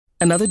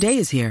Another day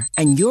is here,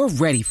 and you're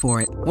ready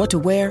for it. What to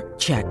wear?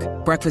 Check.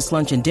 Breakfast,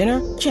 lunch, and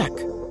dinner? Check.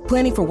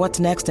 Planning for what's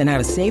next and how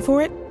to save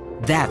for it?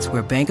 That's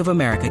where Bank of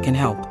America can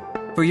help.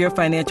 For your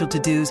financial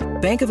to-dos,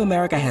 Bank of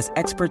America has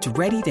experts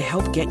ready to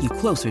help get you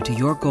closer to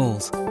your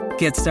goals.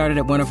 Get started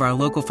at one of our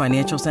local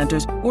financial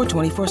centers or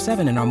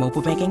 24/7 in our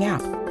mobile banking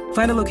app.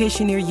 Find a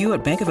location near you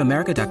at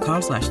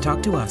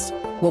bankofamerica.com/talktous.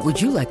 What would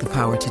you like the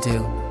power to do?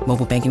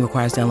 Mobile banking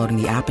requires downloading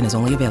the app and is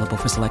only available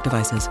for select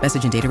devices.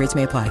 Message and data rates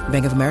may apply.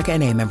 Bank of America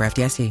N.A., member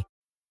FDIC.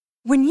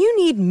 When you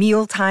need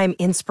mealtime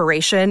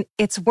inspiration,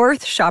 it's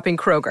worth shopping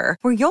Kroger,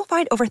 where you'll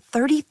find over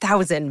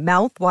 30,000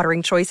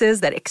 mouth-watering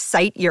choices that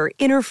excite your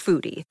inner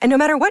foodie. And no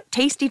matter what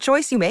tasty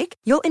choice you make,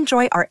 you'll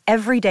enjoy our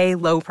everyday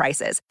low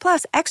prices,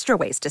 plus extra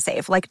ways to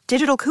save, like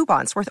digital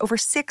coupons worth over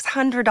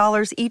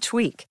 $600 each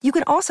week. You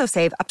can also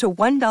save up to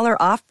 $1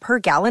 off per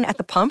gallon at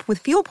the pump with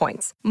fuel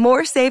points.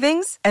 More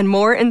savings and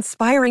more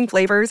inspiring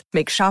flavors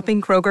make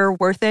shopping Kroger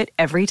worth it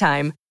every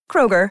time.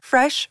 Kroger,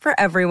 fresh for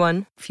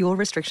everyone. Fuel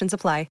restrictions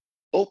apply.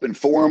 Open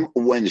Forum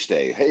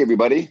Wednesday. Hey,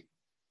 everybody.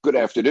 Good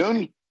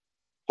afternoon.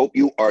 Hope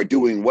you are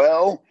doing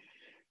well.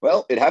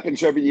 Well, it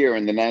happens every year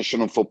in the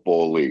National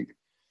Football League.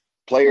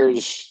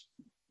 Players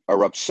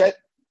are upset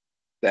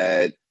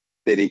that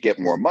they didn't get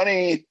more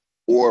money,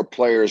 or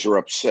players are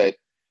upset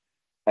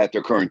at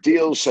their current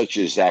deals, such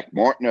as Zach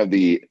Martin of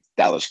the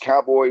Dallas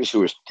Cowboys,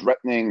 who is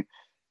threatening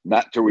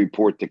not to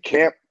report to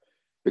camp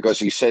because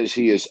he says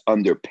he is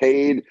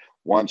underpaid,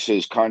 wants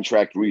his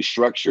contract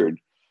restructured.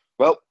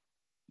 Well,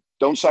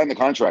 don't sign the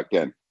contract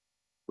then,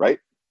 right?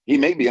 He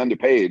may be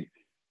underpaid,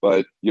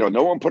 but,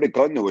 no one put a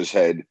gun to his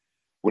head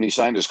when he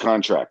signed his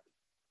contract.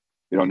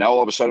 Now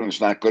all of a sudden it's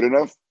not good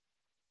enough.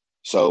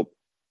 So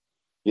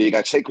you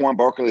got Saquon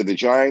Barkley of the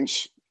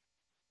Giants,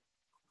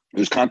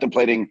 who's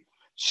contemplating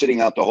sitting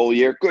out the whole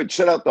year. Good,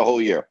 sit out the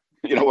whole year.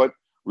 You know what?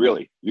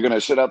 Really? You're going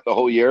to sit out the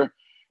whole year and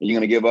you're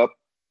going to give up,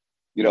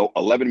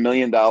 $11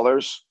 million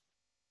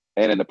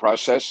and in the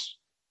process,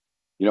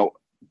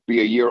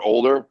 be a year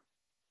older?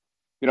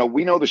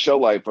 We know the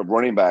shelf life of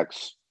running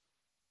backs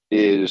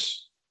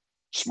is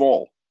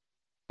small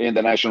in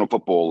the National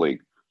Football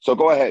League. So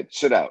go ahead,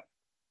 sit out.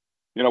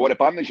 You know what?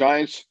 If I'm the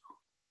Giants,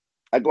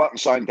 I'd go out and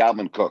sign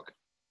Dalvin Cook.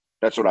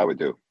 That's what I would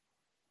do.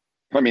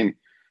 I mean,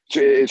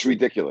 it's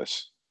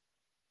ridiculous.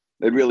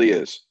 It really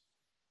is.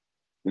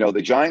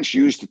 The Giants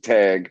used the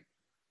tag,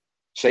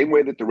 same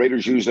way that the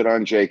Raiders used it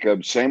on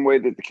Jacobs, same way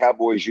that the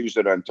Cowboys used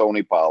it on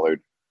Tony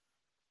Pollard.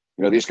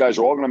 These guys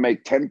are all going to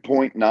make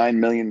 $10.9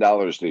 million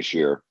this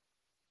year.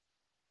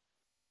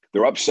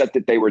 They're upset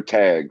that they were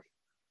tagged.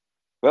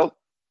 Well,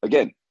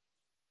 again,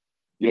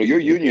 your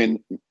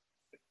union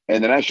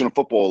and the National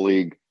Football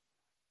League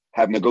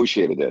have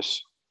negotiated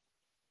this.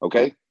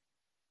 Okay?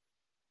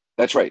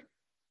 That's right.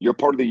 You're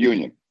part of the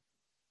union.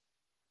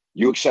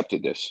 You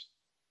accepted this.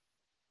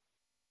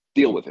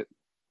 Deal with it.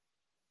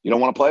 You don't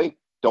want to play?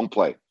 Don't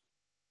play.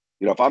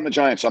 If I'm the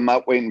Giants, I'm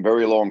not waiting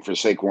very long for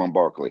Saquon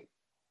Barkley.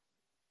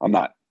 I'm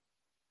not.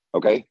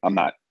 Okay? I'm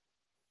not.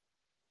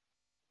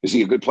 Is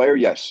he a good player?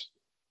 Yes.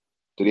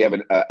 Did he have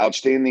an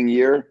outstanding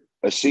year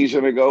a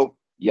season ago?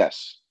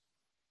 Yes.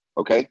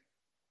 Okay.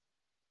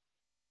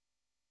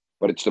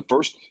 But it's the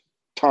first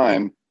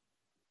time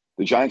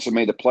the Giants have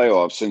made the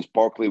playoffs since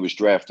Barkley was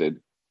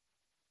drafted.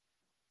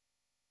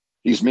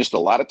 He's missed a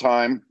lot of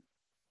time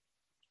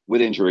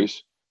with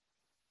injuries.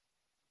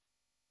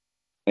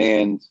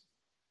 And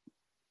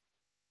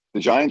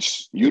the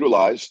Giants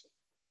utilized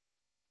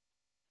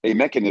a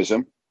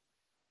mechanism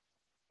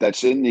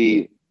that's in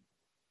the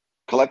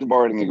collective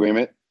bargaining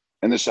agreement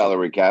and the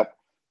salary cap,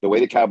 the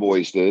way the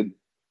Cowboys did,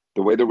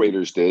 the way the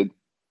Raiders did.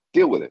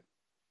 Deal with it.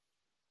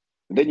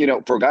 And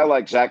then, for a guy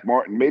like Zach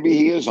Martin, maybe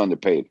he is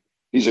underpaid.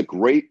 He's a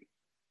great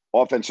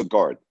offensive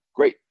guard.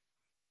 Great.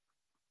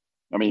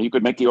 I mean, you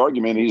could make the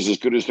argument he's as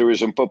good as there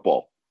is in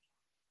football.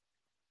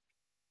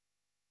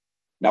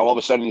 Now, all of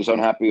a sudden, he's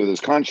unhappy with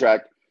his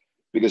contract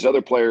because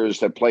other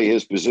players that play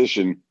his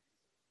position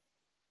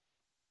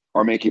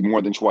are making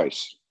more than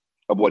twice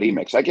of what he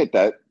makes. I get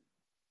that.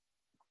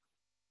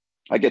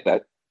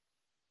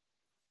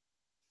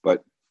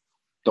 But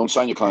don't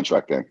sign your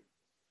contract then.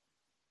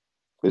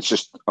 It's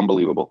just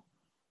unbelievable.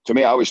 To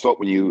me, I always thought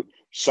when you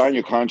sign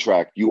your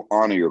contract, you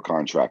honor your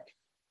contract.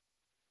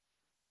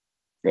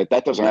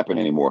 That doesn't happen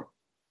anymore.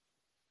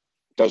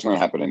 It does not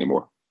happen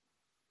anymore.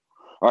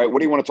 All right, what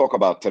do you want to talk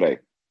about today?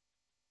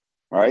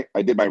 All right,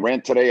 I did my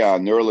rant today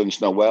on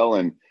Nerlens Noel,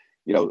 and,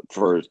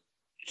 for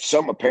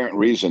some apparent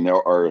reason,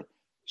 there are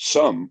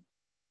some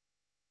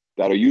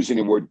that are using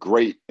the word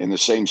great in the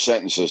same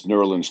sentence as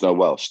Nerlens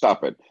Noel.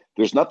 Stop it.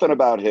 There's nothing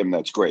about him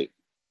that's great,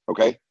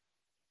 okay?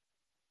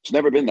 It's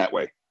never been that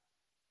way.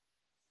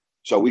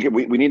 So we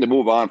need to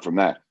move on from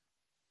that.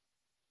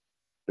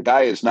 The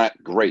guy is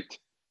not great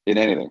in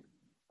anything,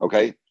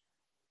 okay?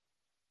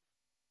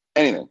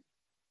 Anything.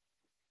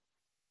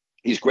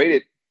 He's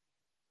great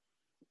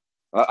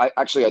at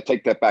I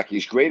take that back.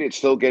 He's great at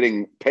still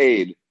getting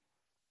paid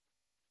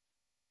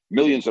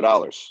millions of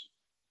dollars.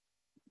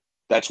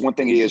 That's one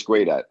thing he is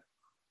great at.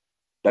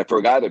 That for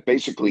a guy that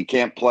basically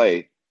can't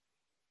play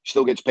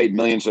Still gets paid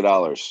millions of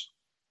dollars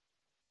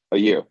a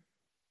year.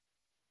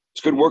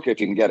 It's good work if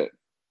you can get it.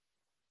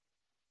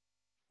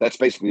 That's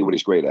basically what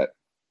he's great at.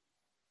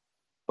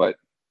 But,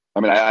 I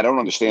mean, I don't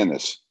understand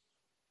this.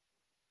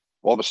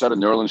 All of a sudden,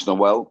 Nerlens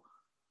Noel,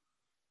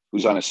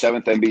 who's on a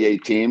 7th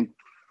NBA team,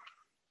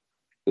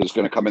 is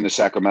going to come into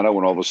Sacramento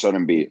and all of a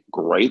sudden be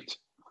great?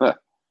 Huh.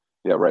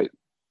 Yeah, right.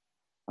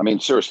 I mean,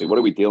 seriously, what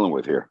are we dealing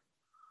with here?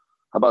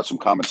 How about some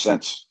common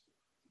sense?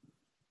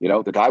 You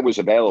know, the guy was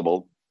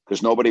available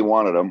because nobody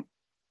wanted him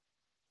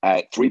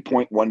at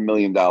 $3.1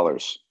 million,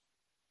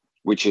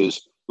 which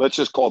is, let's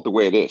just call it the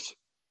way it is.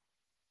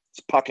 It's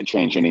pocket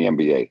change in the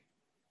NBA.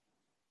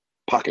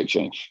 Pocket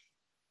change.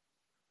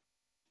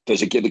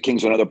 Does it give the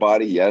Kings another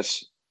body?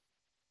 Yes.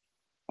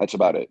 That's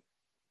about it.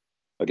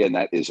 Again,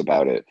 that is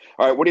about it.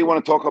 All right, what do you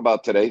want to talk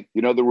about today?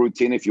 You know the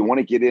routine. If you want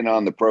to get in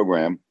on the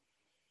program,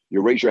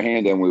 you raise your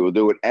hand and we will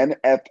do it.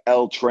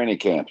 NFL training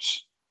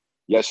camps.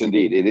 Yes,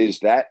 indeed. It is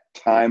that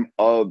time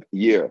of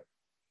year.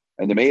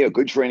 And to me, a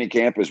good training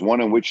camp is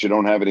one in which you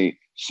don't have any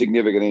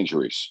significant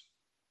injuries.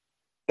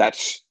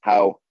 That's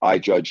how I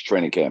judge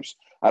training camps.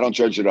 I don't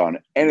judge it on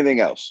anything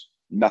else.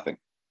 Nothing.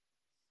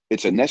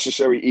 It's a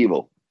necessary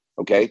evil,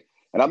 okay?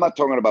 And I'm not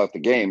talking about the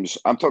games.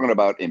 I'm talking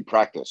about in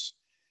practice.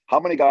 How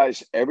many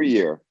guys every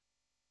year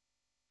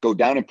go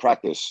down in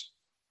practice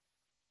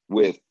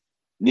with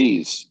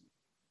knees?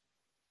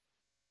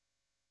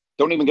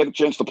 Don't even get a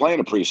chance to play in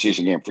a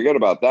preseason game. Forget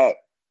about that.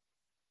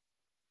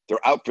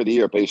 They're out for the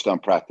year based on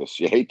practice.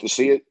 You hate to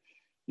see it.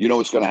 You know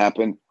what's going to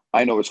happen.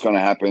 I know what's going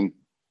to happen.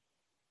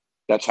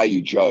 That's how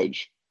you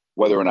judge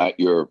whether or not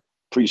your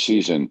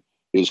preseason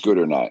is good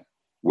or not.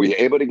 Were you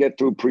able to get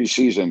through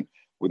preseason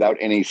without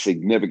any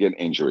significant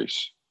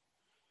injuries?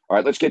 All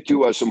right, let's get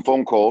to some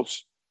phone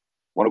calls.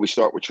 Why don't we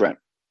start with Trent?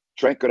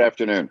 Trent, good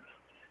afternoon.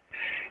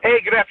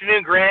 Hey, good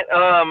afternoon, Grant.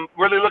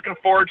 Really looking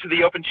forward to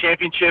the Open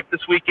Championship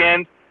this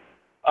weekend.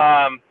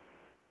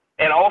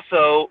 And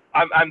also,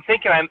 I'm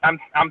thinking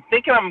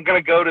I'm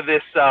going to go to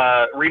this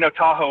Reno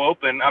Tahoe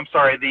Open. I'm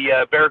sorry,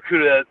 the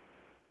Barracuda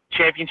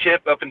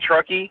Championship up in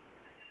Truckee.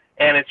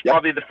 And it's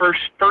probably the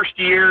first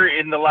year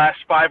in the last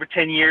 5 or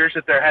 10 years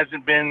that there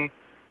hasn't been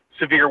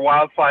severe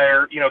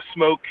wildfire,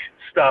 smoke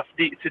stuff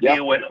to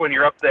deal with when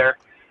you're up there.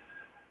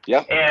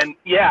 Yeah.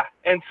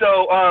 And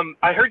so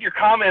I heard your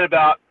comment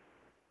about,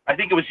 I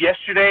think it was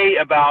yesterday,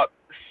 about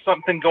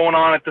something going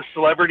on at the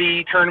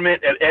celebrity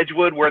tournament at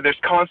Edgewood where there's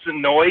constant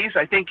noise.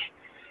 I think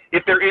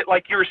if there,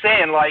 like you were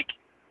saying, like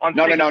on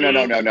No.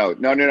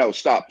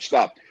 Stop.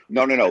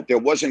 No. There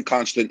wasn't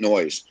constant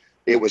noise.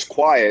 It was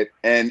quiet,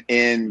 and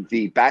in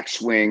the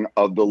backswing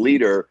of the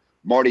leader,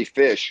 Marty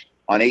Fish,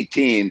 on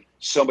 18,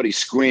 somebody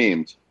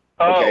screamed,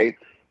 okay?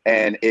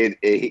 And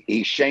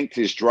he shanked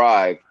his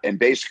drive and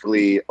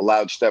basically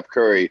allowed Steph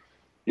Curry,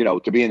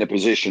 to be in the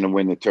position to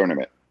win the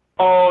tournament.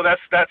 Oh, that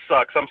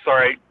sucks. I'm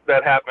sorry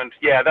that happened.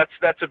 Yeah,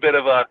 that's a bit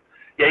of a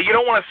you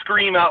don't want to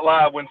scream out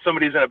loud when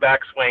somebody's in a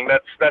backswing.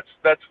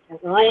 That's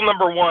rule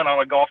number 1 on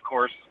a golf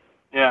course.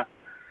 Yeah.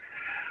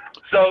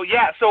 So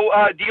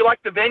do you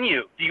like the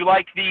venue? Do you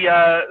like the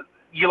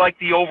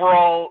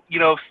overall,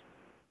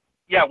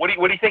 what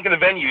do you think of the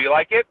venue? You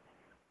like it?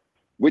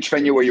 Which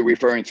venue are you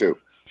referring to?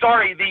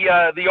 Sorry,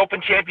 the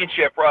Open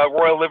Championship,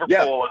 Royal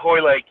Liverpool,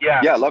 Hoylake.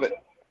 Yeah. Yeah, I love it.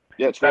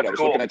 Yeah, it's great. I was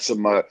looking at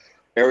some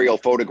aerial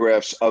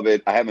photographs of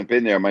it. I haven't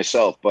been there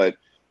myself, but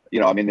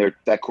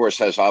that course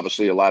has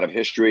obviously a lot of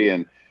history,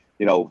 and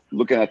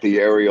looking at the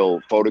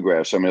aerial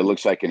photographs, it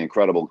looks like an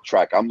incredible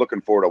track. I'm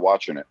looking forward to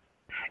watching it.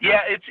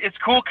 Yeah, it's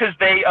cool because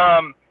they,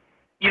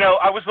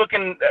 I was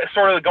looking.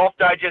 Sort of the Golf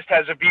Digest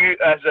has a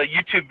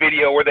YouTube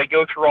video where they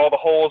go through all the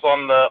holes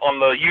on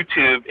the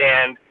YouTube,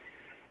 and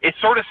it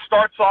sort of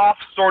starts off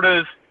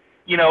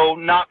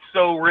not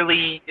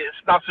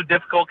so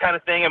difficult kind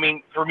of thing. I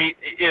mean, for me,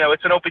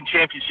 it's an Open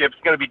Championship.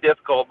 It's going to be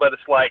difficult, but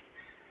it's like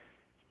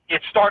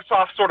it starts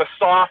off sort of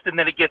soft, and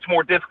then it gets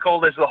more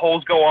difficult as the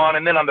holes go on,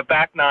 and then on the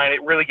back 9,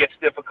 it really gets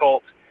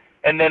difficult,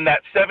 and then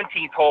that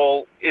 17th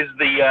hole is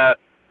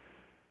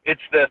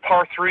it's the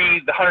par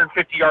 3, the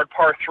 150-yard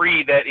par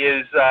 3 that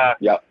is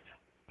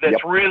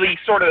that's really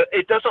sort of,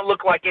 it doesn't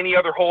look like any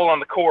other hole on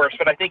the course,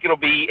 but I think it'll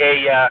be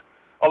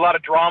a lot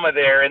of drama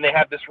there, and they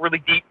have this really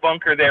deep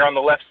bunker there on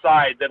the left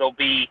side that'll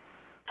be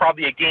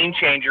probably a game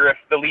changer if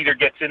the leader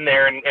gets in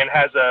there and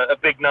has a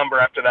big number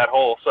after that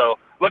hole. So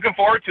looking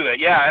forward to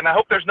it, and I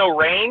hope there's no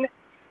rain.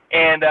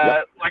 And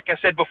like I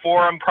said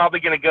before, I'm probably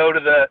going to go to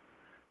the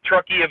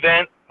Truckee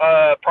event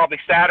probably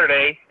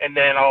Saturday, and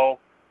then I'll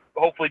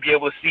hopefully be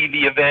able to see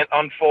the event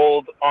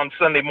unfold on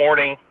Sunday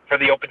morning for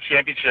the Open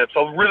Championship.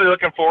 So really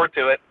looking forward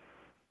to it.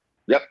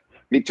 Yep,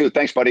 me too.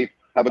 Thanks, buddy.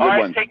 Have a good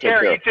one. Take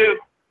care. You too.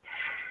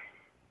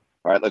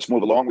 All right, let's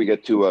move along. We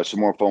get to some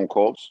more phone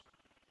calls,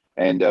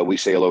 and we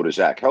say hello to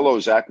Zach. Hello,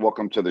 Zach.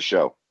 Welcome to the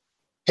show.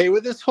 Hey,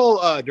 with this whole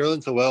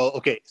Nerlens Noel,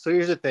 okay, so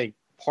here's the thing.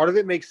 Part of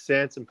it makes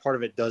sense and part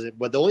of it doesn't.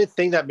 But the only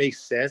thing that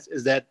makes sense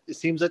is that it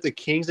seems like the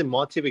Kings and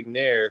Monte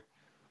McNair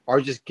are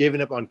just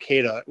giving up on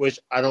Queta, which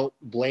I don't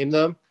blame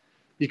them,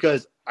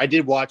 because I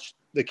did watch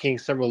the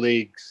Kings Summer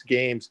League's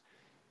games,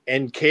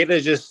 and Queta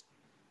just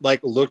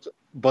looked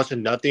bunch of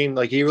nothing.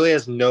 Like, he really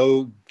has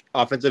no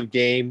offensive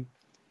game,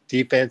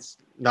 defense,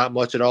 not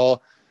much at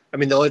all. I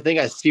mean, the only thing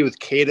I see with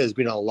Keita is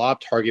being a lob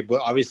target,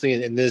 but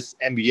obviously in this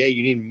NBA,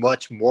 you need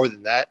much more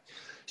than that.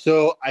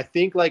 So I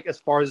think, like, as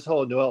far as this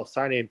whole Noel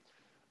signing,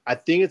 I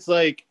think it's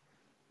like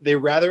they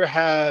rather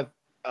have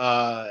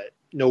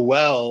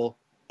Noel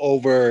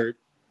over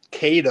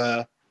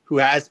Keita, who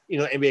has,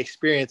 NBA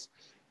experience.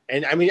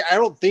 And I mean, I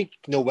don't think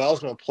Noel's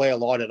going to play a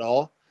lot at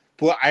all,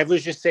 but I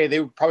would just say they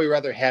would probably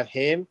rather have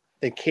him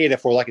than Keita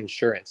for like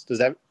insurance. Does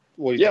that?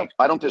 What do you think?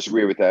 I don't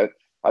disagree with that.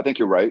 I think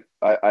you're right.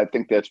 I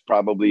think that's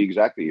probably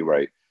exactly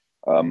right.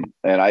 And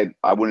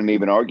I wouldn't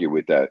even argue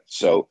with that.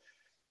 So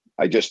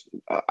I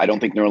don't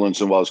think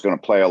Nerlens Noel is going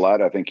to play a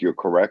lot. I think you're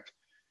correct.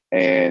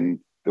 And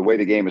the way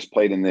the game is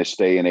played in this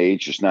day and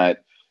age is not,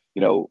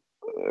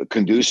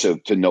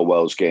 conducive to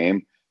Noel's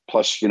game.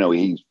 Plus,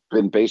 he's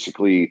been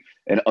basically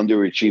an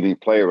underachieving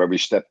player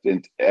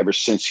ever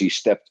since he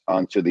stepped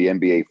onto the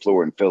NBA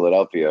floor in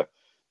Philadelphia.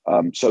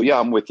 So yeah,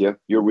 I'm with you.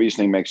 Your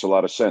reasoning makes a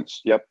lot of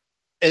sense. Yep.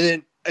 And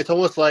then it's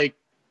almost like,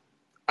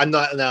 I'm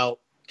not now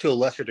to a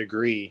lesser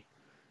degree.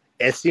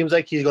 It seems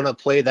like he's going to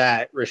play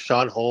that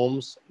Rashawn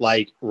Holmes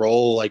like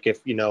role, like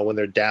if when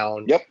they're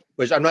down. Yep.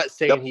 Which I'm not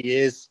saying he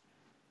is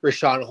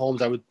Rashawn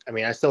Holmes.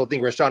 I still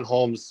think Rashawn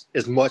Holmes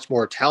is much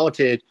more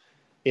talented.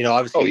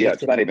 Obviously. Oh yeah,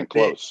 it's not even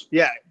close.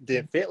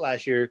 Didn't fit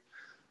last year,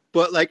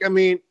 but I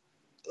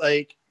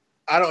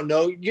don't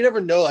know. You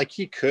never know. Like,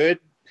 he could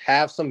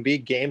have some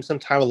big games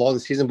sometime along the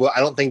season, but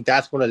I don't think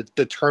that's going to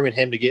determine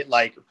him to get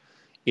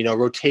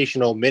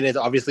rotational minutes.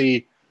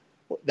 Obviously,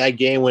 that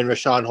game when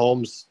Rashawn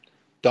Holmes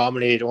had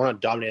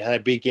a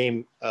big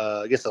game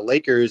against the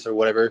Lakers or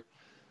whatever,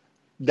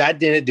 that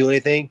didn't do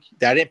anything.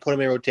 That didn't put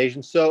him in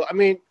rotation. So, I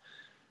mean,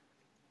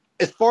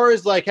 as far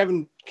as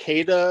having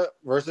Keita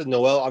versus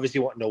Noel, obviously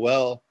you want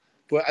Noel,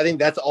 but I think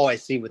that's all I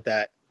see with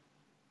that.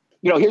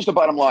 Here's the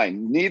bottom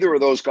line. Neither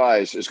of those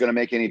guys is going to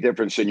make any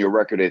difference in your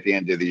record at the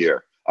end of the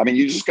year. I mean,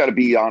 you just got to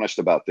be honest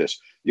about this.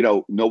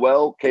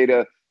 Noel,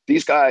 Keita,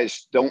 these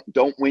guys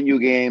don't win you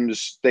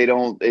games. They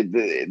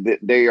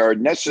are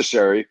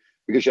necessary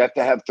because you have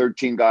to have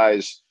 13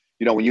 guys,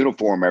 in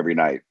uniform every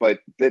night. But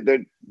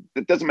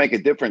it doesn't make a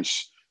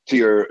difference to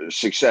your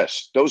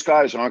success. Those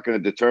guys aren't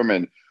going to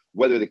determine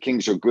whether the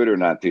Kings are good or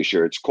not this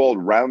year. It's called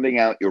rounding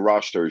out your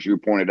roster, as you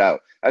pointed out.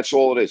 That's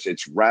all it is.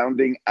 It's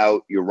rounding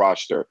out your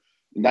roster.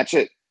 And that's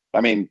it. I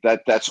mean,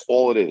 that's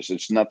all it is.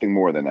 It's nothing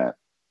more than that.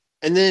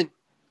 And then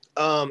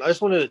I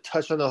just wanted to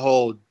touch on the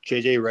whole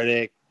JJ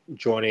Redick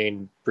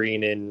joining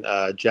Breen and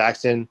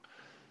Jackson.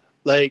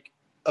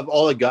 Of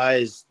all the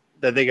guys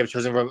that they could have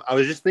chosen from, I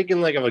was just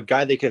thinking of a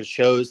guy they could have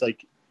chose,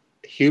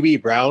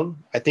 Hubie Brown.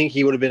 I think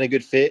he would have been a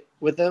good fit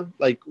with them.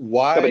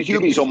 Why? Yeah, but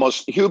Hubie's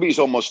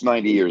almost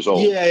 90 years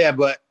old. Yeah,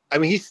 but I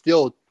mean, he's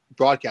still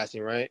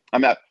broadcasting, right?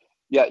 I'm not.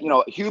 Yeah,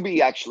 Hubie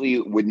actually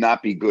would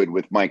not be good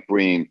with Mike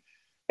Breen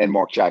and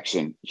Mark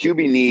Jackson.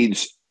 Hubie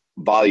needs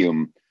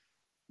volume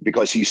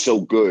because he's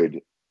so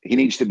good. He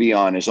needs to be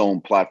on his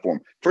own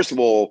platform. First of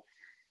all,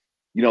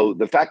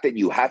 the fact that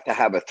you have to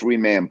have a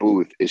 3-man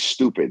booth is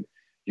stupid.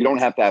 You don't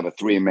have to have a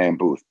 3-man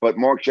booth. But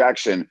Mark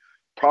Jackson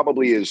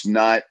probably is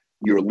not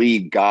your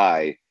lead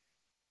guy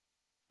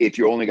if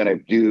you're only going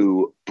to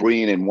do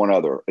Breen and one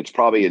other. It's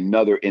probably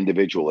another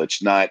individual.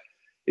 It's not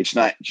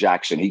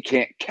Jackson. He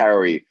can't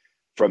carry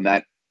from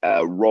that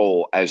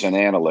role as an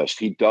analyst.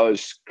 He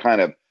does kind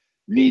of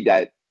need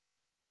that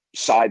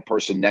side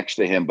person next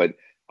to him. But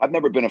I've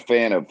never been a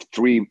fan of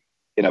 3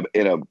 in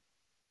a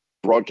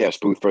broadcast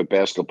booth for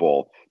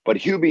basketball. But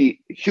Hubie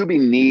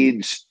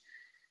needs,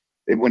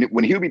 when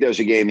Hubie does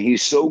a game,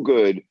 he's so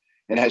good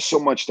and has so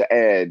much to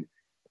add.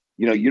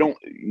 You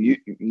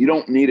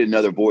don't need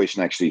another voice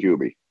next to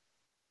Hubie.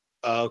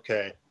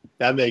 Okay,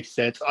 that makes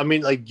sense. I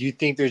mean, do you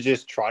think they're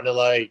just trying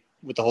to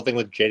with the whole thing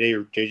with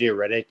JJ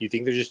Redick? Do you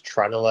think they're just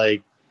trying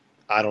to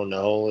I don't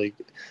know,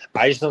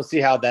 I just don't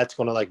see how that's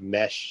going to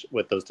mesh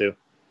with those two.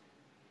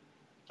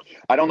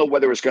 I don't know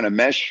whether it's going to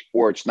mesh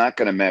or it's not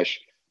going to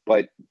mesh,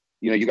 but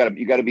you got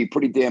to be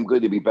pretty damn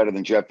good to be better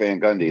than Jeff Van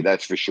Gundy.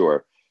 That's for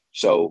sure.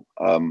 So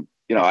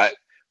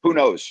who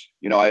knows?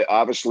 I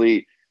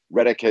obviously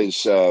Redick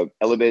has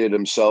elevated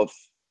himself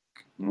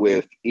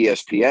with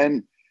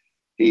ESPN.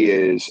 He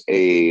is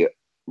a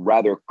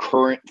rather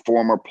current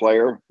former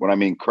player. When I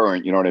mean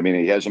current, you know what I mean?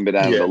 He hasn't been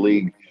out of the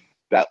league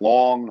that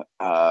long.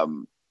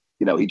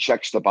 He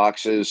checks the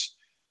boxes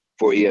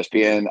for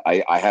ESPN.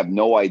 I have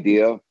no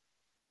idea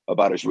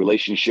about his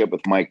relationship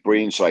with Mike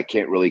Breen, so I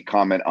can't really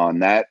comment on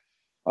that.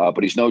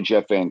 But he's no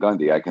Jeff Van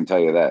Gundy, I can tell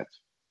you that.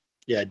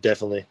 Yeah,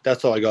 definitely.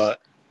 That's all I got.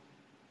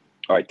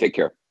 All right, take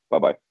care.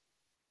 Bye-bye.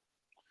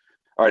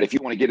 All right, if you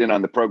want to get in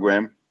on the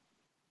program,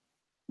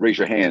 raise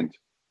your hand,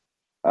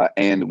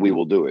 and we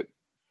will do it.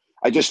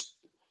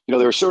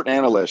 There are certain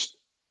analysts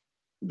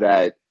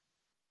that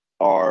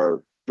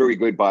are very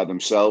good by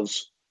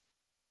themselves.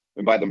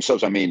 And by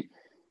themselves, I mean,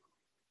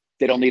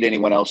 they don't need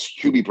anyone else.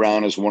 Hubie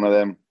Brown is one of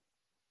them,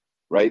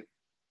 right?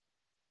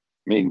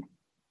 I mean,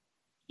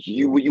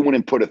 you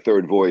wouldn't put a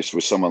third voice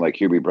with someone like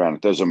Hubie Brown.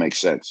 It doesn't make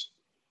sense.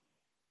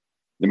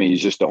 I mean, you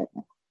just don't.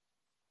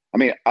 I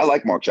mean, I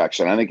like Mark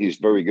Jackson. I think he's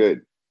very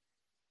good.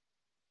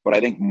 But I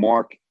think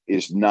Mark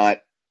is not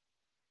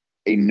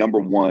a number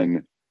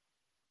one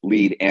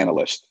lead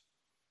analyst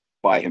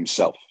by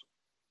himself.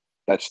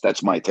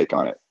 That's my take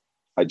on it.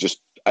 I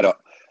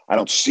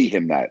don't see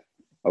him that.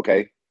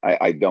 Okay.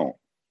 I don't.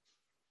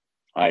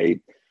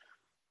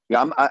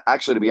 I'm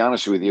actually, to be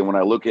honest with you, when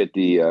I look at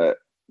the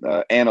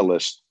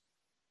analyst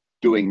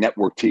doing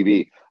network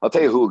TV, I'll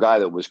tell you who a guy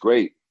that was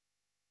great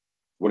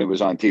when he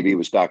was on TV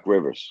was Doc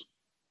Rivers.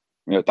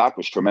 You know, Doc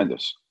was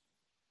tremendous,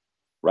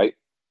 right?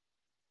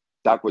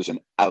 Doc was an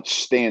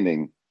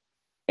outstanding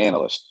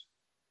analyst.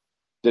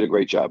 Did a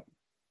great job.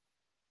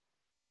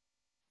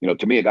 You know,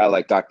 to me, a guy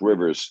like Doc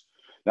Rivers.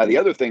 Now, the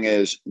other thing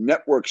is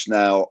networks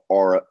now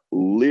are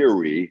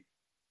leery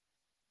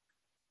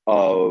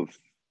of,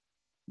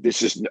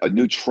 this is a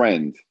new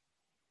trend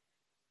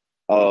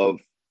of,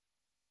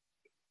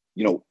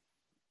 you know,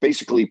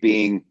 basically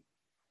being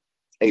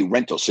a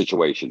rental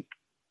situation.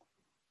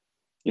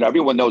 You know,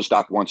 everyone knows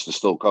Doc wants to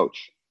still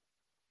coach.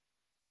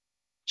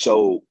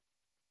 So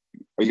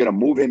are you going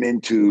to move him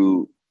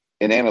into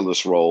an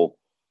analyst role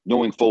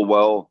knowing full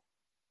well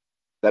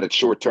that it's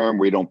short term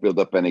where you don't build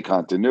up any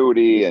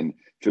continuity and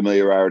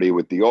familiarity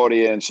with the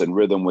audience and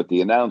rhythm with the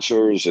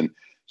announcers? And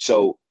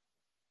so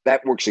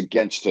that works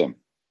against him.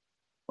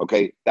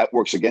 Okay. That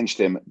works against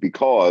him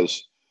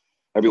because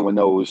everyone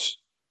knows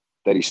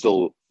that he's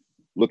still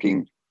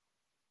looking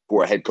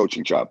for a head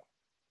coaching job.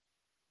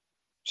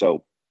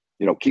 So,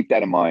 you know, keep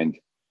that in mind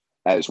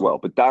as well.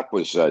 But Doc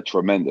was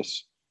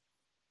tremendous,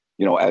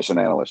 you know, as an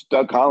analyst.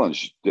 Doug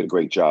Collins did a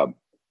great job,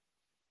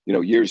 you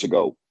know, years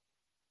ago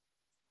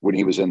when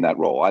he was in that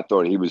role. I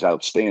thought he was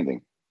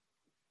outstanding.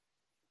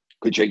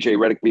 Could J.J.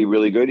 Redick be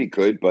really good? He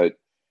could, but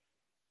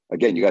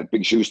again, you got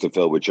big shoes to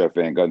fill with Jeff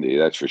Van Gundy,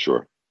 that's for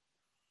sure.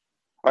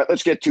 All right,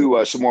 let's get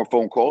to some more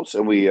phone calls,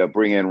 and we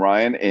bring in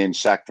Ryan in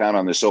Sacktown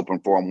on this Open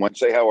Forum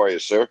Wednesday. How are you,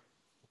 sir?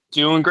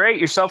 Doing great.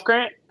 Yourself,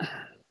 Grant?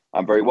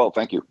 I'm very well,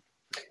 thank you.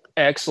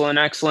 Excellent.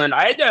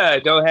 I had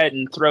to go ahead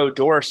and throw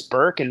Doris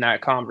Burke in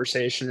that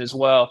conversation as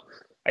well.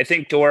 I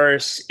think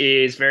Doris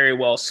is very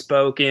well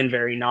spoken,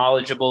 very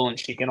knowledgeable, and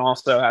she can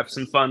also have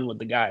some fun with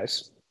the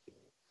guys.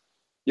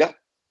 Yep.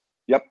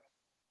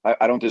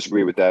 I don't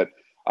disagree with that.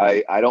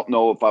 I don't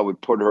know if I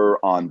would put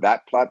her on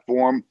that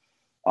platform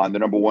on the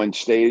number one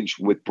stage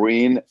with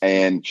Breen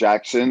and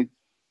Jackson,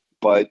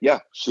 but yeah,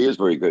 she is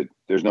very good.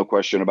 There's no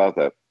question about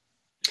that.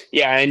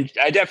 Yeah, and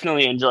I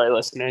definitely enjoy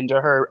listening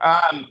to her.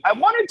 I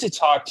wanted to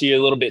talk to you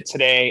a little bit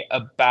today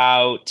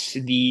about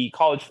the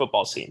college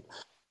football scene,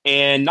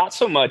 and not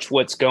so much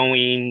what's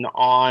going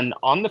on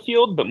the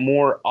field, but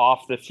more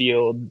off the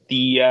field.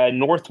 The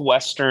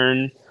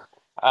Northwestern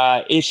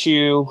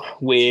issue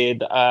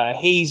with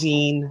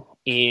hazing,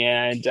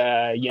 and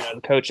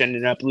the coach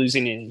ended up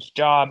losing his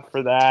job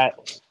for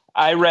that.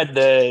 I read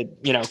the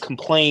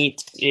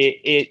complaint.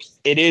 It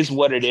is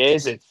what it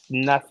is. It's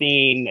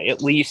nothing,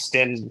 at least,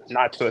 and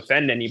not to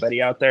offend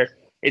anybody out there,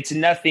 it's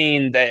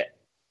nothing that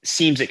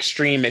seems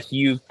extreme if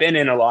you've been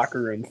in a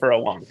locker room for a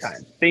long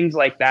time. Things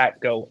like that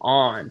go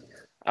on.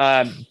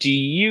 Do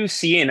you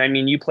see, and I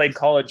mean, you played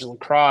college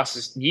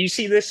lacrosse, do you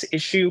see this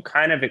issue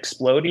kind of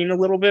exploding a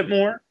little bit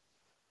more?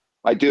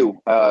 I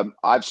do.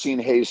 I've seen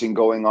hazing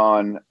going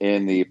on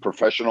in the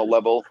professional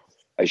level.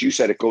 As you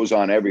said, it goes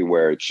on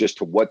everywhere. It's just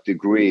to what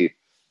degree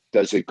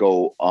does it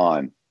go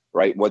on,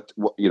 right? What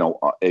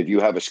if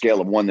you have a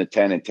scale of 1 to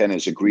 10, and 10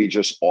 is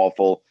egregious,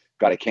 awful,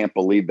 God, I can't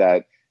believe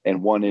that,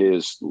 and 1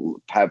 is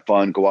have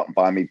fun, go out and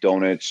buy me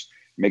donuts,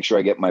 make sure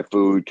I get my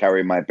food,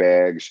 carry my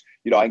bags.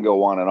 I can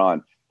go on and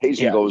on.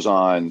 Hazing goes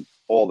on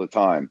all the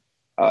time.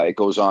 It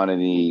goes on in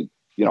the,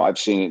 I've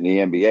seen it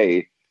in the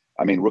NBA.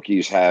 I mean,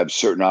 rookies have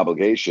certain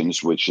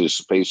obligations, which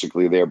is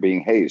basically they're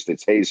being hazed.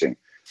 It's hazing.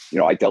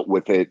 I dealt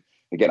with it.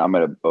 Again, I'm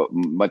at a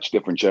much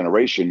different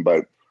generation,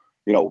 but,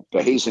 the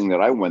hazing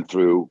that I went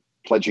through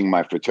pledging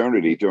my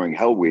fraternity during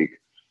Hell Week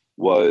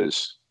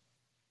was,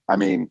 I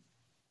mean,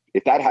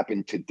 if that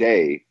happened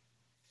today,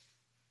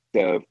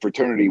 the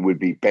fraternity would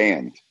be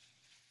banned.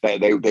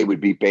 They would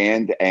be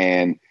banned,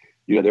 and,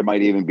 there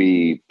might even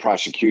be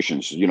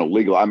prosecutions,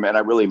 legal. I mean, I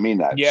really mean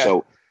that. Yeah.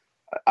 So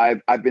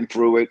I've been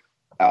through it.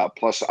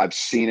 Plus, I've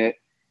seen it.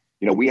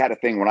 We had a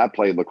thing when I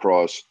played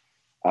lacrosse.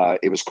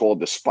 It was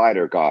called the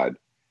Spider God.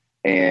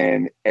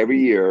 And every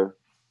year,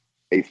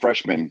 a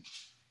freshman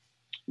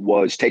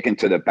was taken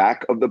to the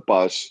back of the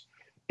bus,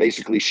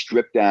 basically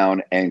stripped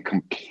down, and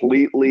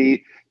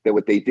completely,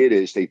 what they did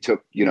is they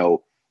took,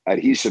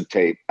 adhesive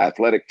tape,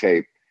 athletic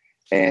tape,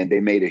 and they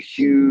made a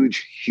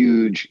huge,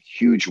 huge,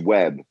 huge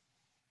web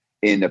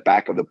in the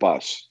back of the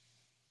bus.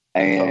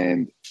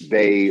 And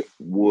they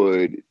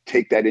would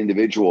take that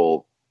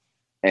individual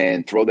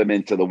and throw them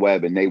into the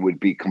web, and they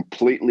would be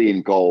completely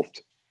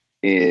engulfed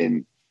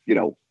in,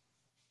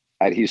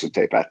 adhesive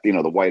tape,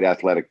 the white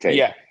athletic tape.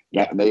 Yeah.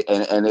 And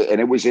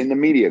it was in the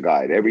media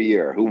guide every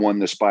year, who won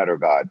the Spider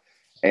God.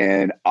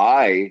 And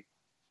I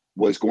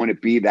was going to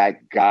be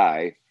that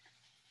guy.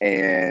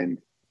 And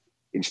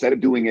instead of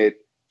doing it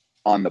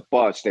on the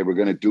bus. They were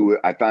going to do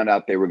it. I found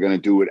out they were going to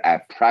do it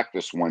at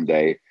practice one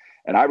day.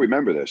 And I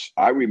remember this.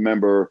 I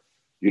remember,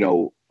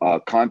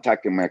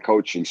 contacting my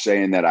coach and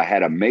saying that I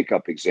had a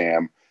makeup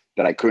exam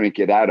that I couldn't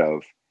get out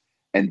of.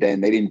 And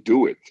then they didn't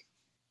do it.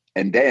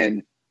 And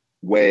then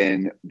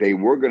when they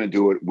were going to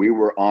do it, we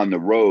were on the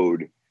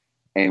road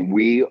and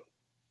we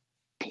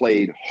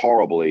played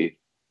horribly.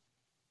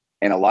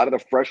 And a lot of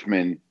the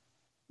freshmen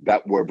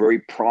that were very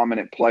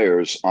prominent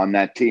players on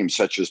that team,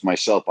 such as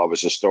myself, I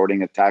was a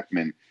starting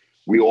attackman,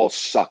 we all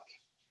sucked.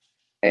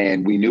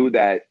 And we knew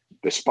that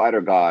the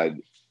Spider God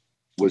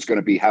was going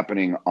to be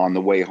happening on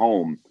the way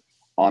home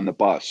on the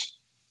bus.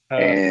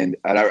 And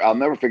I'll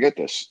never forget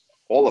this.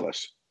 All of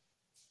us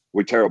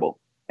were terrible.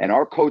 And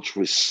our coach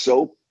was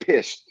so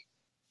pissed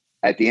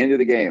at the end of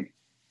the game.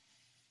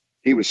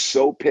 He was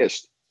so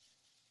pissed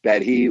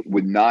that he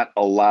would not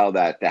allow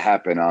that to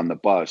happen on the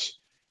bus,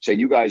 saying,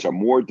 you guys are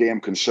more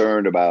damn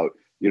concerned about,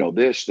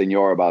 this than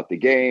you are about the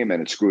game,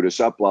 and it screwed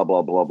us up, blah,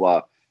 blah, blah,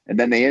 blah. And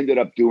then they ended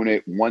up doing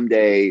it one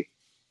day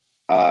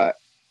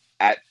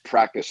at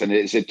practice. And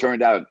as it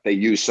turned out, they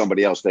used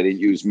somebody else. They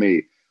didn't use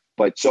me.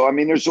 But so,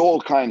 there's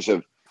all kinds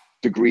of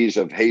degrees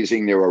of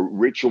hazing. There are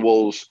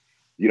rituals,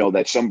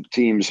 that some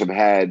teams have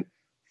had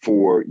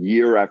for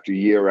year after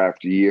year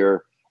after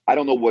year. I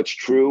don't know what's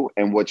true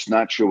and what's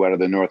not true out of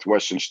the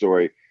Northwestern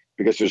story,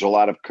 because there's a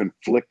lot of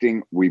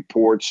conflicting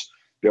reports.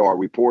 There are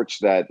reports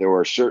that there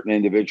are certain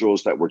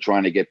individuals that were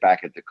trying to get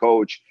back at the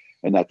coach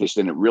and that this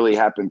didn't really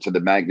happen to the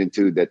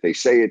magnitude that they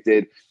say it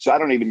did. So I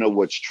don't even know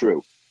what's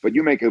true. But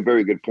you make a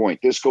very good point.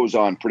 This goes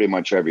on pretty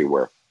much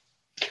everywhere.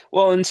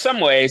 Well, in some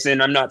ways,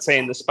 and I'm not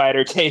saying the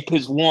Spider tape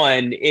is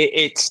one,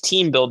 it's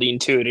team building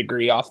to a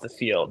degree off the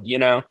field,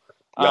 Yep.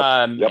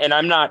 And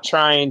I'm not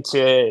trying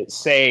to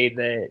say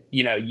that,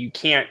 you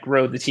can't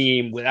grow the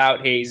team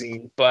without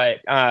hazing, but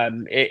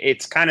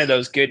it's kind of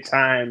those good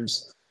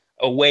times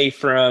away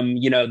from,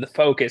 the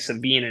focus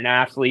of being an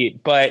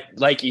athlete. But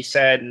like you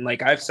said, and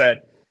like I've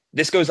said,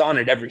 this goes on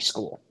at every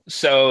school.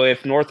 So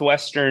if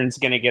Northwestern's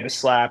going to get a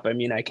slap,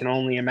 I can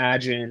only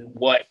imagine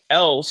what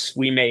else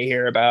we may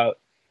hear about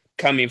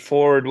coming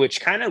forward,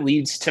 which kind of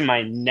leads to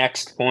my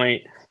next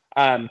point.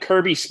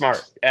 Kirby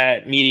Smart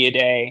at Media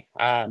Day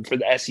for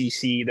the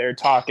SEC, they're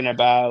talking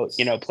about,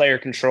 player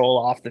control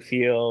off the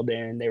field,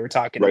 and they were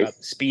talking about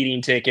the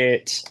speeding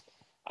tickets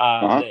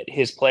that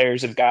his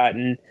players have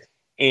gotten.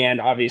 And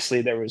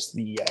obviously there was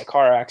the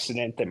car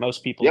accident that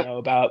most people know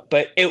about.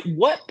 But at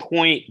what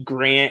point,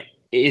 Grant,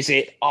 is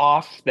it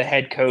off the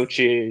head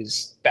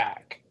coach's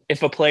back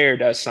if a player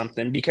does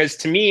something? Because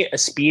to me, a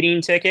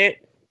speeding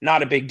ticket,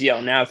 not a big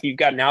deal. Now, if you've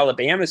got an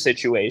Alabama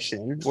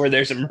situation where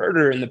there's a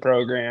murder in the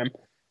program,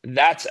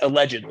 that's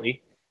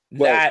allegedly.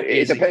 Well, that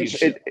it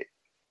depends.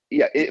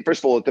 First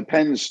of all, it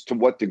depends to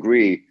what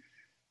degree,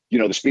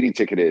 the speeding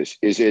ticket is.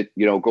 Is it,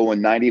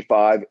 going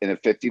 95 in a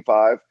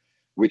 55,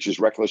 which is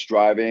reckless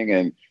driving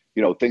and,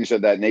 things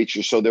of that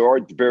nature. So there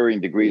are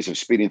varying degrees of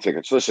speeding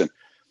tickets. Listen,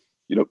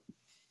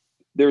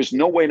 there's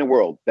no way in the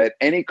world that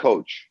any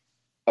coach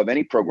of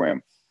any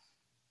program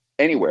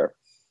anywhere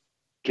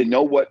can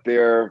know what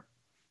their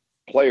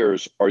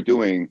players are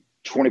doing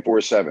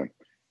 24/7.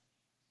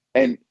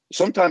 And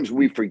sometimes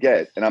we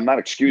forget, and I'm not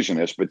excusing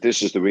this, but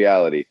this is the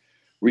reality.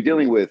 We're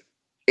dealing with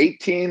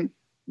 18,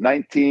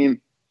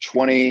 19,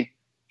 20,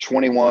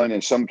 21,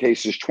 in some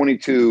cases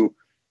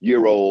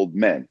 22-year-old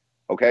men,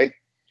 okay?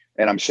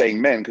 And I'm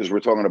saying men because we're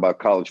talking about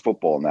college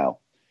football now.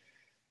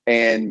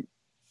 And,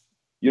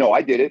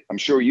 I did it. I'm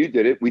sure you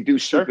did it. We do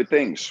stupid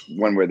things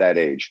when we're that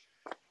age.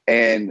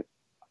 And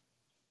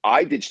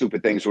I did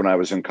stupid things when I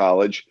was in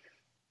college.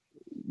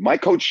 My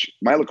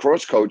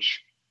lacrosse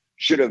coach,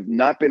 should have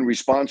not been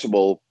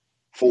responsible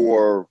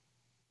for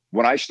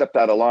when I stepped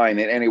out of line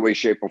in any way,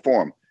 shape, or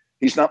form.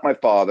 He's not my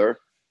father.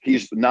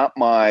 He's not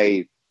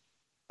my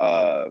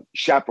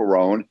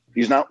chaperone.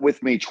 He's not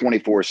with me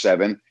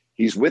 24/7.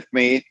 He's with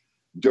me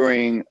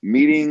during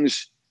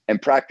meetings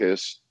and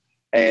practice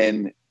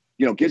and,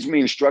 gives me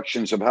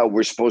instructions of how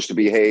we're supposed to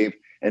behave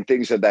and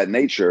things of that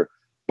nature.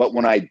 But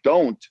when I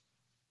don't,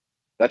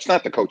 that's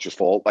not the coach's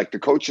fault. Like, the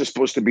coach is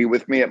supposed to be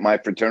with me at my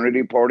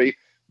fraternity party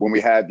when we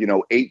have,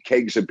 8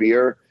 kegs of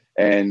beer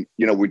and,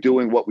 we're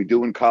doing what we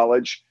do in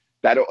college.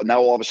 That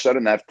now all of a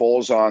sudden that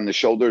falls on the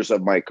shoulders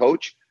of my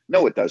coach.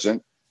 No, it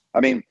doesn't.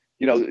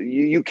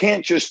 You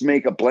can't just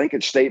make a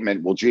blanket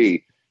statement. Well,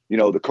 gee,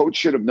 the coach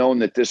should have known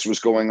that this was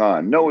going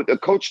on. No, the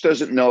coach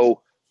doesn't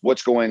know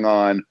what's going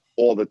on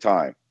all the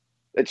time.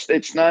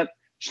 It's not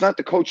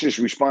the coach's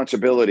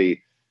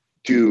responsibility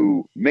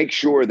to make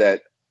sure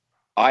that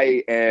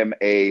I am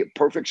a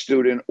perfect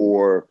student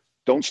or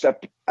don't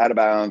step out of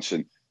bounds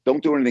and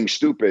don't do anything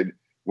stupid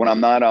when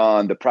I'm not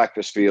on the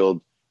practice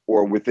field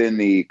or within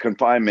the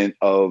confinement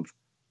of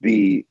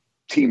the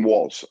team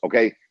walls.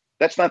 Okay.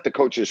 That's not the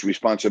coach's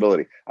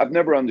responsibility. I've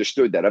never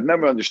understood that. I've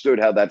never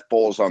understood how that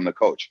falls on the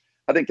coach.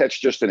 I think that's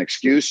just an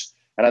excuse.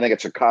 And I think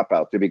it's a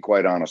cop-out, to be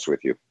quite honest with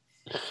you.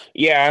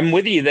 Yeah, I'm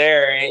with you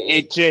there.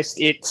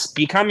 It's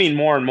becoming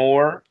more and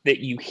more that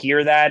you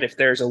hear that if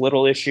there's a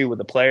little issue with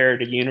a player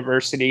at a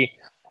university.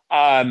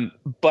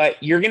 But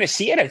you're going to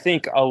see it, I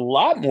think, a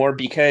lot more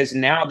because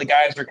now the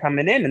guys are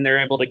coming in and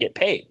they're able to get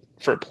paid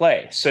for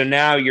play. So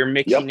now you're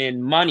mixing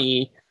in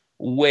money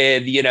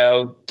with,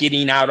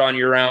 getting out on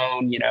your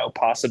own,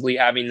 possibly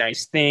having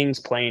nice things,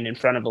 playing in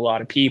front of a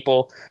lot of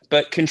people,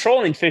 but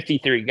controlling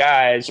 53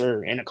 guys,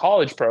 or in a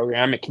college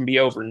program, it can be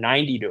over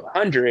 90 to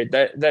 100.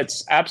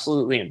 That's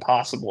absolutely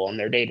impossible in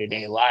their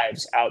day-to-day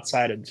lives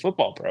outside of the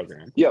football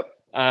program. Yep.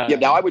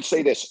 Now I would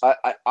say this.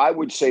 I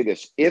would say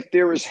this. If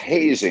there is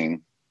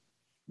hazing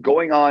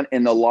going on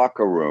in the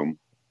locker room,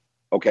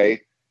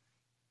 okay,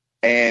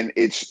 and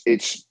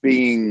it's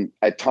being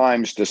at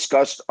times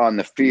discussed on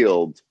the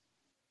field,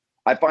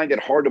 I find it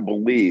hard to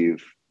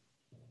believe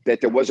that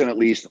there wasn't at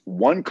least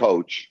one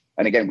coach,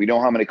 and again, we know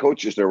how many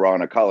coaches there are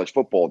on a college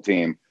football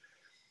team,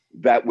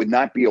 that would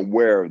not be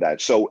aware of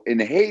that. So in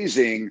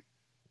hazing,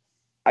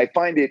 I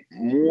find it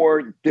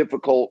more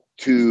difficult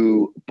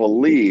to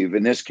believe.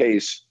 In this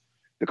case,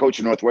 the coach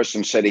of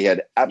Northwestern said he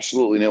had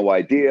absolutely no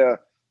idea,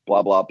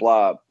 blah, blah,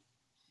 blah.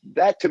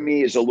 That to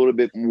me is a little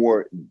bit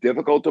more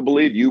difficult to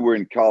believe. You were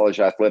in college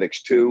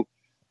athletics too.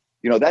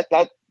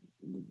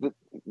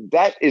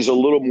 That is a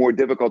little more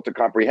difficult to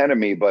comprehend to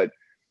me. But,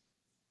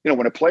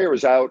 when a player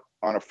is out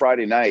on a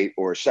Friday night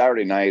or a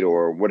Saturday night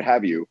or what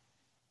have you,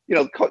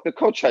 the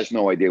coach has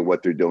no idea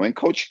what they're doing.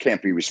 Coach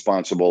can't be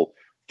responsible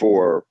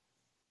for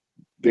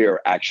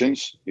their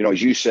actions.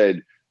 As you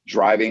said,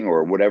 driving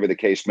or whatever the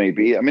case may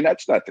be. I mean,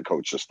 that's not the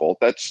coach's fault.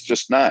 That's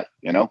just not,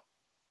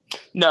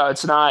 No,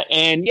 it's not.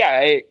 And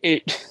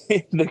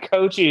the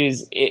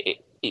coaches,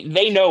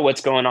 they know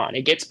what's going on.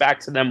 It gets back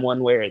to them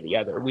one way or the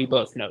other. We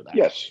both know that.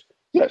 Yes.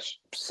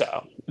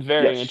 So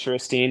very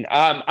interesting.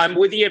 I'm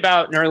with you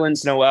about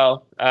Nerlens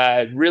Noel.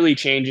 Really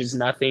changes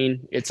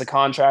nothing. It's a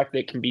contract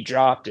that can be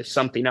dropped if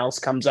something else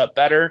comes up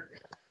better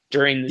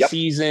during the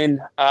season.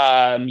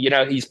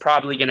 He's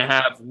probably going to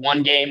have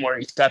one game where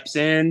he steps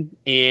in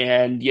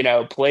and,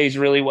 plays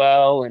really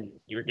well. And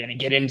you're going to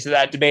get into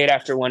that debate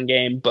after one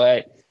game,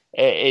 but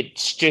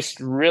it's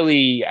just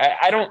really,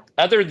 I don't,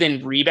 other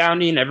than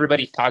rebounding,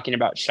 everybody's talking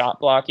about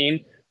shot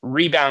blocking.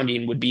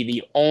 Rebounding would be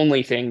the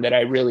only thing that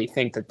I really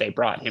think that they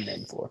brought him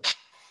in for.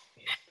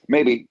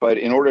 Maybe, but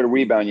in order to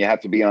rebound, you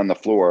have to be on the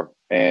floor.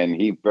 And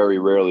he very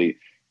rarely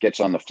gets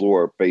on the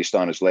floor based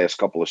on his last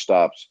couple of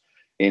stops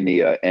in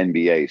the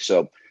NBA.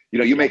 So,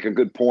 you make a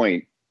good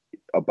point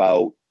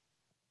about,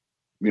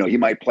 he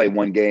might play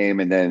one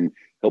game and then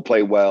he'll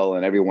play well.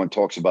 And everyone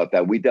talks about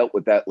that. We dealt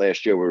with that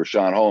last year with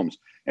Richaun Holmes.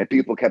 And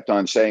people kept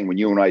on saying when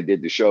you and I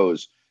did the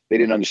shows, they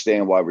didn't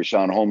understand why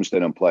Richaun Holmes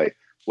didn't play.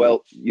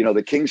 Well,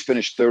 the Kings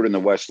finished third in the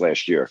West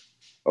last year,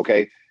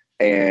 okay?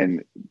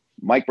 And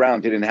Mike Brown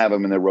didn't have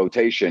him in the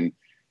rotation.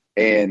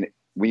 And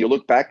when you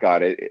look back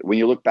at it,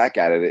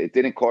 it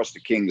didn't cost the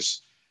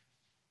Kings,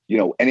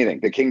 anything.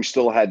 The Kings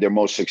still had their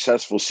most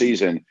successful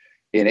season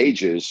in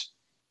ages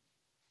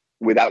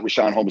without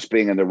Richaun Holmes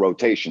being in the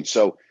rotation.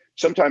 So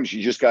sometimes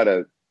you just got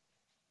to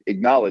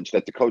acknowledge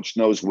that the coach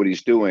knows what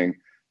he's doing.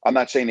 I'm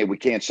not saying that we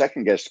can't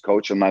second guess the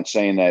coach. I'm not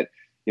saying that,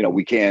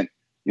 we can't,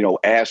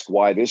 ask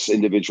why this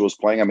individual is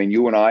playing. I mean,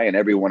 you and I and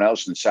everyone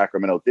else in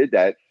Sacramento did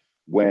that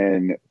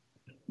when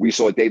we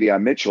saw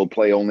Davion Mitchell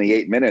play only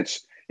 8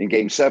 minutes in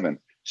Game 7.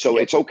 So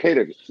it's okay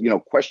to,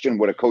 question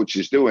what a coach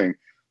is doing.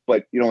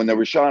 But, in the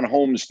Richaun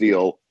Holmes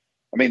deal,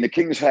 I mean, the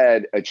Kings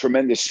had a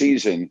tremendous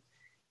season,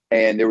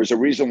 and there was a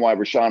reason why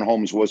Richaun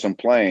Holmes wasn't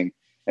playing.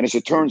 And as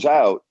it turns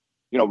out,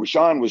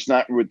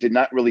 Richaun did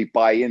not really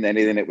buy in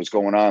anything that was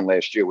going on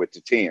last year with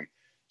the team.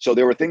 So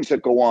there were things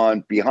that go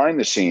on behind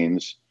the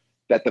scenes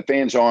that the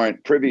fans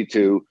aren't privy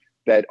to,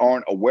 that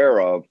aren't aware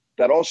of,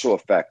 that also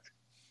affect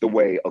the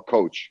way a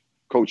coach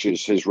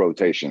coaches his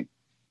rotation.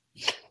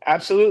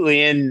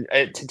 Absolutely. And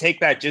to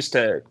take that just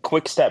a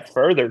quick step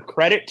further,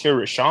 credit to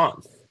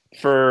Richaun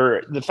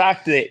for the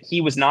fact that he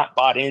was not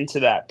bought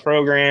into that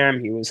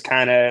program. He was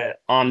kind of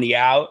on the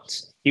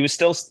outs. He was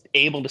still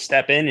able to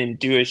step in and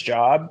do his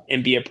job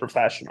and be a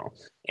professional.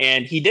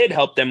 And he did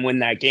help them win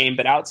that game.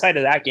 But outside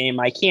of that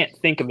game, I can't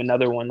think of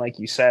another one, like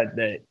you said,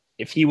 that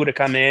if he would have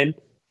come in,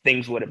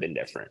 things would have been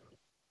different.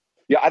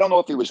 Yeah, I don't know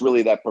if he was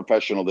really that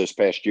professional this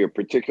past year,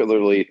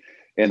 particularly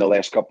in the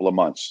last couple of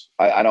months.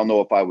 I don't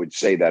know if I would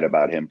say that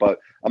about him, but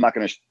I'm not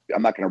going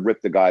to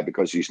rip the guy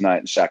because he's not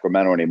in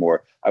Sacramento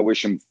anymore. I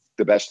wish him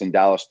the best in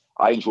Dallas.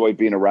 I enjoyed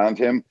being around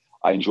him.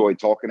 I enjoyed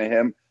talking to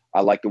him.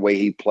 I liked the way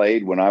he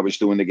played when I was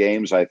doing the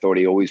games. I thought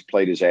he always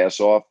played his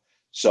ass off.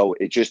 So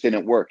it just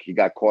didn't work. He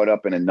got caught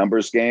up in a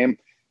numbers game.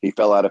 He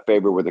fell out of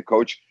favor with the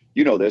coach.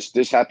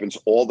 This happens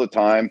all the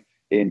time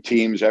in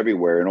teams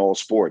everywhere in all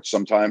sports.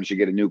 Sometimes you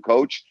get a new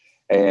coach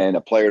and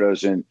a player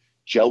doesn't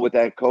gel with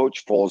that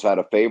coach, falls out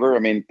of favor. I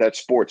mean, that's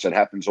sports. It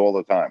happens all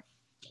the time.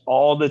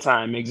 All the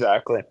time.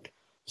 Exactly.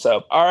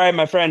 So, all right,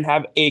 my friend,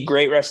 have a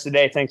great rest of the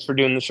day. Thanks for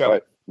doing the show.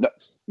 Right.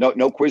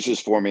 No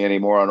quizzes for me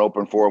anymore on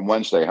Open Forum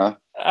Wednesday, huh?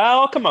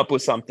 I'll come up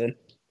with something.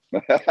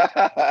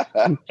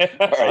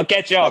 I'll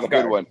catch you off. Have a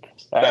good one.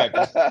 All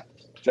right.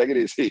 Take it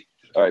easy.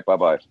 All right.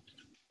 Bye-bye.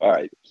 All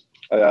right.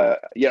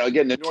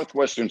 Again, the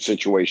Northwestern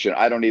situation,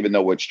 I don't even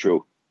know what's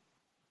true.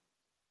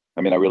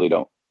 I mean, I really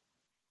don't.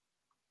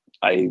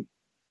 I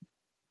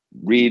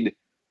read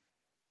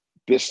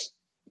this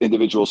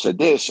individual said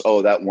this.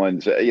 Oh, that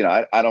one's,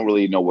 I don't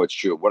really know what's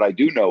true. What I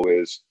do know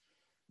is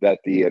that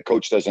the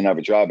coach doesn't have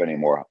a job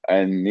anymore,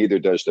 and neither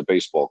does the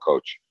baseball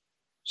coach.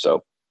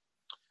 So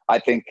I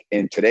think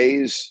in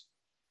today's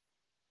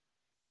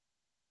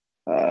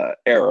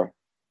era,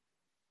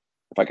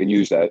 if I can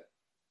use that,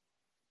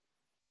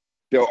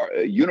 there are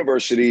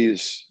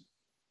universities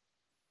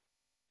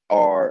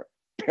are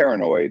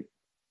paranoid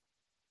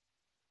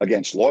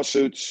against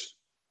lawsuits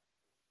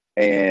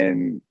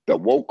and the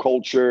woke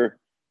culture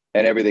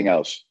and everything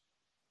else.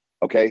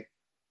 Okay.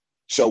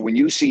 So when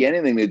you see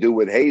anything to do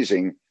with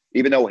hazing,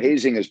 even though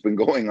hazing has been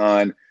going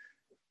on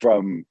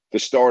from the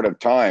start of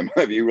time,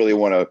 if you really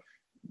want to,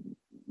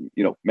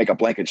 make a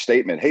blanket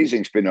statement,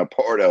 hazing's been a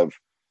part of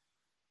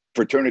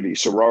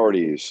fraternities,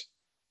 sororities,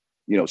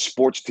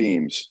 sports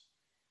teams.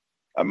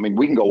 I mean,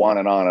 we can go on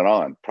and on and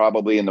on,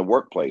 probably in the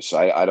workplace.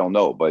 I don't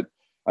know. But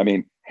I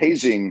mean,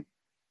 hazing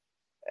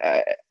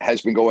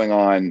has been going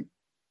on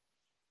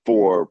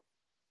for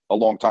a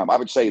long time. I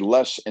would say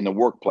less in the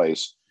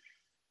workplace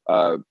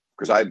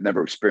because I've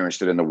never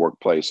experienced it in the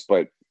workplace,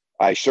 but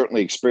I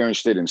certainly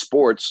experienced it in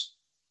sports.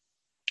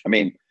 I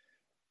mean,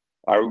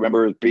 I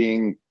remember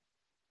being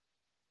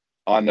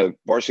on the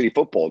varsity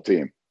football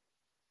team.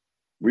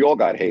 We all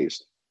got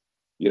hazed,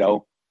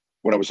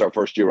 when it was our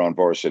first year on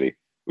varsity. It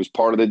was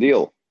part of the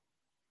deal.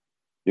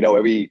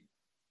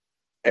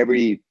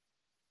 Every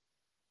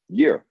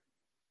year.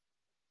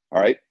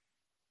 All right.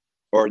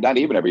 Or not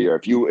even every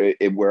year.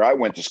 Where I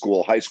went to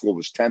school, high school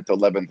was 10th,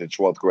 11th, and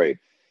 12th grade.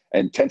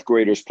 And 10th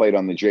graders played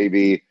on the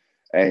JV,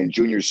 and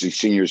juniors and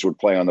seniors would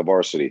play on the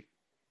varsity.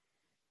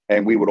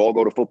 And we would all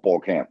go to football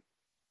camp.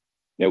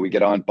 We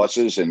get on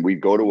buses and we'd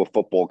go to a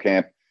football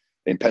camp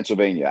in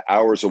Pennsylvania,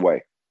 hours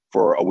away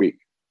for a week.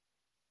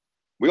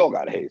 We all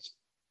got hazed.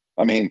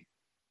 I mean,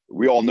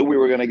 we all knew we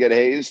were going to get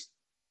hazed,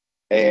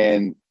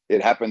 and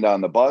it happened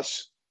on the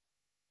bus.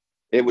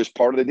 It was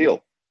part of the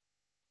deal.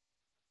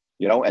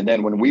 And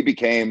then when we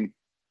became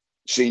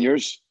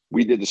seniors,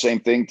 we did the same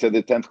thing to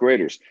the 10th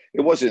graders.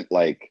 It wasn't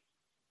like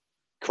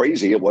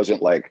crazy. It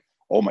wasn't like,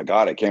 oh my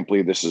God, I can't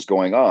believe this is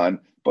going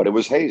on, but it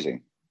was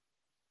hazing.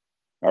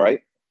 All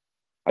right.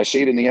 I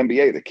see it in the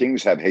NBA. The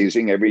Kings have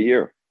hazing every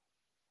year.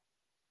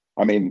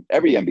 I mean,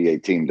 every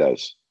NBA team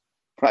does.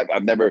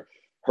 I've never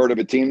heard of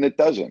a team that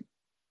doesn't.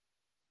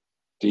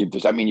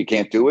 Does that mean you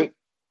can't do it?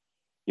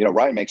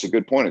 Ryan makes a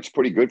good point. It's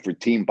pretty good for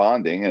team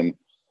bonding, and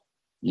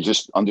you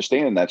just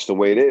understand that's the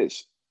way it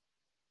is.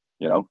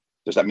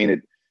 Does that mean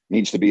it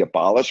needs to be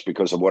abolished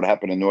because of what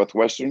happened in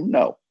Northwestern?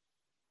 No,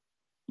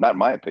 not in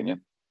my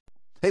opinion.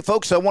 Hey,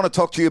 folks, I want to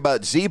talk to you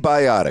about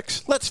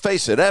Z-Biotics. Let's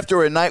face it,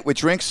 after a night with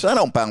drinks, I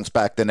don't bounce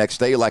back the next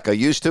day like I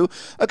used to.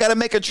 I got to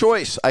make a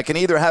choice. I can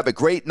either have a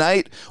great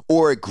night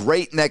or a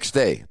great next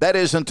day. That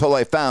is until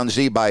I found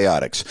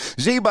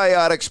Z-Biotics.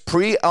 Z-Biotics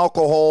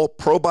pre-alcohol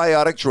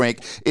probiotic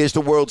drink is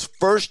the world's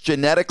first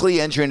genetically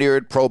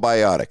engineered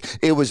probiotic.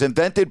 It was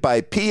invented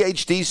by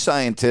PhD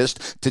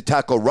scientists to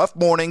tackle rough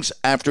mornings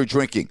after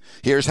drinking.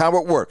 Here's how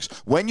it works.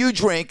 When you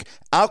drink,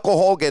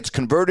 alcohol gets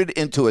converted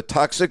into a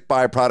toxic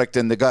byproduct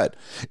in the gut.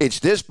 It's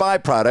this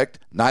byproduct,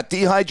 not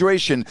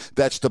dehydration,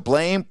 that's to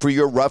blame for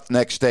your rough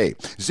next day.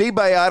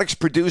 Z-Biotics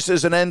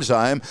produces an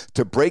enzyme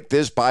to break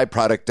this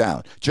byproduct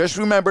down. Just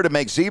remember to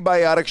make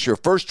Z-Biotics your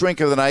first drink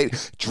of the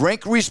night.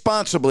 Drink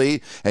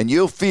responsibly, and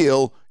you'll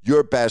feel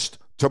your best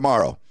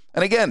tomorrow.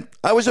 And again,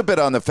 I was a bit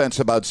on the fence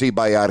about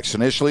Z-Biotics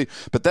initially,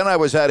 but then I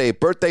was at a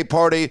birthday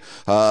party.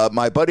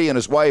 My buddy and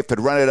his wife had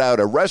rented out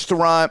a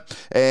restaurant,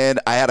 and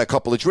I had a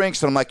couple of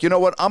drinks, and I'm like, you know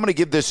what? I'm going to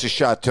give this a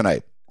shot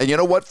tonight. And you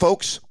know what,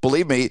 folks?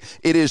 Believe me,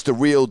 it is the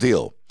real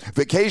deal.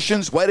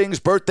 Vacations, weddings,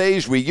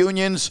 birthdays,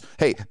 reunions.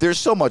 Hey, there's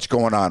so much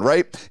going on,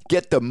 right?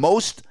 Get the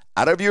most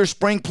out of your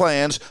spring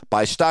plans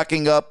by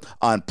stocking up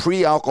on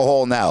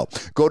pre-alcohol now.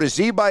 Go to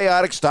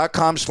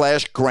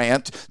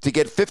zbiotics.com/Grant to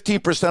get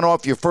 15%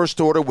 off your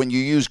first order when you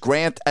use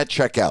Grant at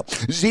checkout.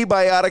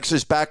 Z-Biotics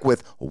is back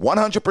with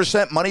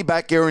 100%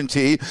 money-back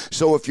guarantee,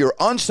 so if you're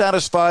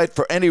unsatisfied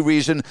for any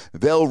reason,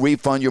 they'll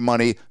refund your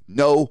money.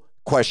 No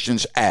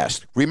questions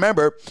asked.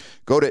 Remember,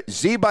 go to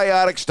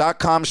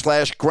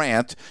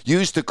zbiotics.com/Grant.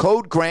 Use the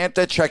code GRANT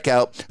at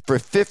checkout for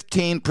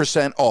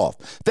 15% off.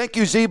 Thank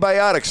you,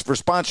 Z-Biotics, for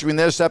sponsoring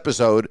this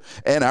episode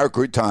and our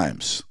good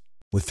times.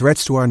 With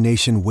threats to our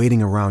nation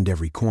waiting around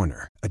every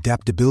corner,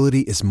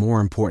 adaptability is more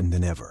important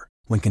than ever.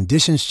 When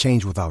conditions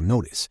change without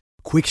notice,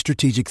 quick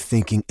strategic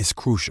thinking is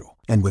crucial.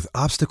 And with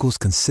obstacles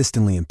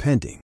consistently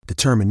impending,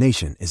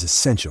 determination is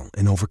essential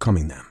in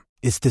overcoming them.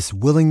 It's this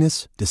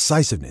willingness,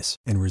 decisiveness,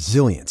 and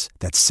resilience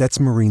that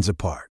sets Marines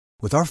apart.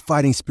 With our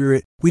fighting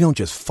spirit, we don't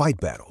just fight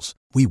battles,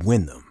 we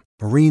win them.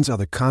 Marines are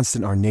the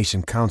constant our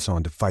nation counts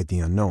on to fight the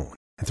unknown.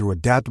 And through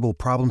adaptable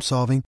problem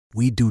solving,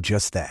 we do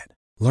just that.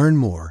 Learn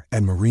more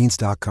at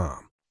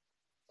marines.com.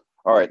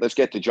 All right, let's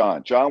get to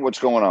John. John, what's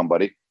going on,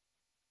 buddy?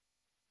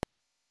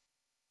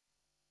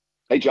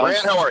 Hey, John.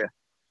 Ryan, how are you?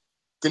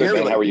 Good,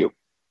 man. How are you?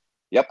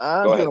 Yep,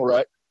 I'm doing all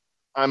right.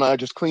 I'm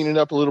just cleaning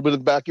up a little bit of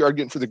the backyard,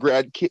 getting for the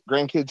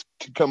grandkids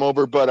to come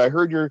over. But I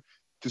heard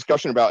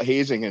discussion about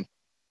hazing, and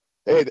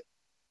hey,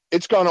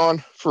 it's gone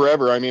on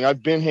forever. I mean,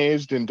 I've been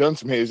hazed and done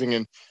some hazing,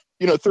 and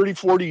 30,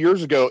 40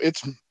 years ago,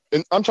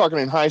 and I'm talking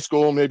in high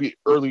school, maybe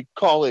early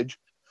college,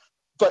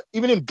 but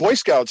even in Boy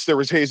Scouts, there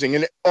was hazing,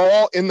 and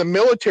all in the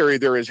military,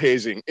 there is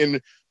hazing.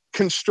 In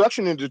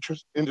construction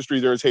industry,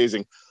 there is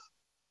hazing.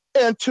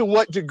 And to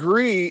what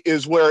degree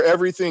is where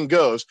everything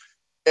goes.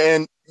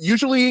 And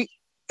usually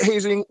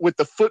hazing with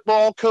the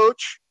football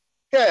coach,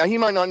 yeah, he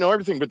might not know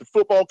everything, but the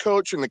football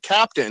coach and the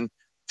captain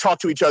talk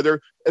to each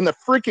other, and the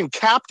freaking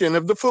captain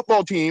of the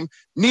football team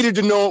needed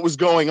to know what was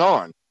going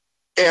on.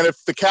 And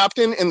if the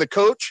captain and the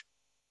coach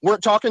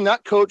weren't talking,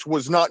 that coach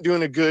was not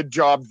doing a good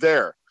job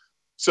there.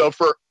 So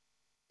for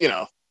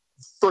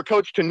a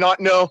coach to not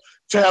know,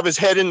 to have his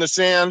head in the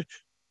sand,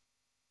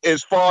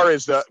 as far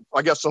as the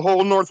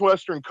whole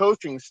Northwestern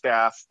coaching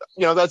staff,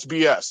 that's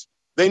BS.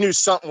 They knew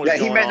something was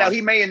going on. Now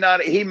he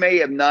may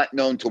have not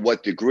known to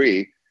what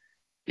degree.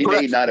 He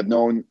Correct. may not have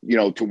known,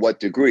 to what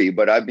degree.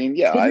 But I mean,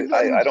 yeah,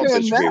 I don't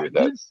disagree with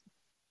that.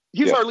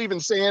 He's hardly even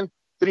saying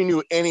that he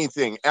knew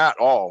anything at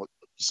all.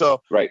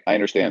 So right, I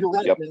understand.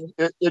 Right, yep.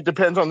 It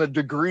depends on the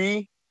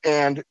degree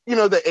and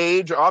the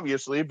age,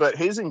 obviously. But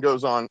hazing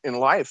goes on in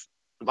life.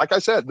 Like I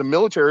said, the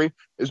military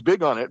is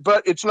big on it,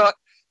 but it's not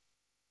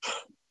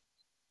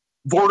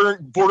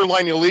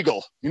borderline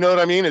illegal. You know what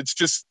I mean? It's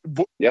just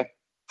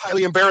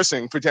highly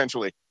embarrassing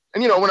potentially.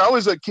 And when I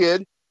was a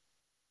kid,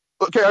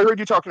 okay, I heard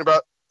you talking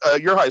about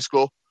your high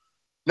school.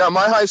 Now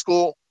my high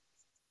school,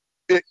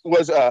 it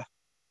was 10th,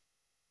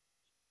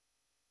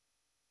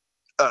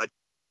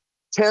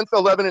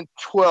 11th, and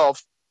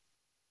 12th.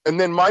 And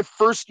then my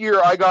first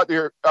year I got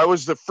there, I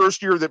was the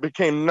first year that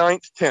became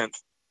 9th, 10th,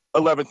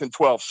 11th, and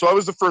 12th. So I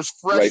was the first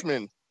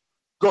freshman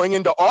going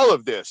into all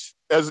of this.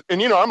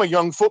 I'm a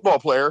young football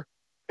player,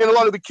 and a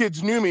lot of the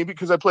kids knew me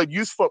because I played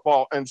youth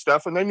football and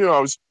stuff, and they knew I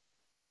was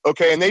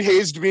okay. And they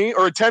hazed me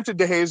or attempted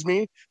to haze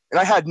me, and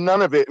I had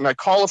none of it. And I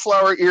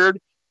cauliflower-eared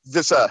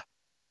this a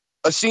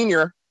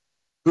senior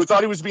who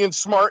thought he was being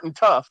smart and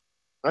tough.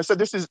 And I said,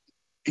 this is,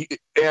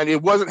 and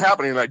it wasn't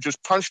happening. And I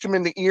just punched him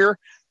in the ear.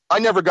 I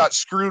never got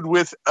screwed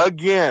with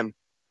again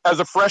as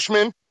a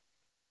freshman.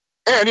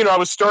 And, I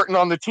was starting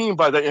on the team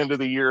by the end of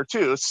the year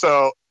too.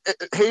 So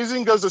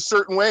hazing goes a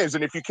certain ways.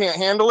 And if you can't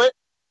handle it,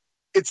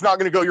 it's not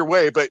going to go your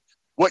way. But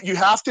what you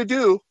have to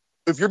do,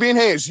 if you're being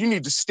hazed, you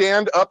need to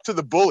stand up to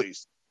the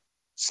bullies.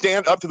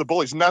 Stand up to the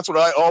bullies. And that's what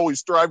I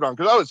always thrived on.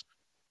 Because I was,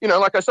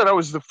 like I said, I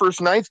was the first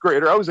 9th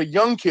grader. I was a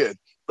young kid,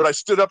 but I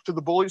stood up to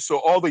the bullies. So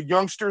all the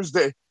youngsters,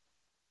 they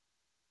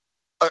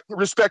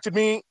respected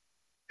me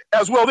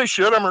as well. They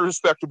should. I'm a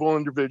respectable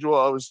individual.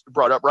 I was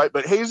brought up right.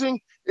 But hazing,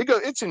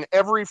 it's in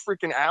every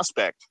freaking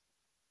aspect.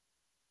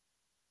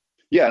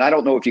 Yeah, and I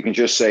don't know if you can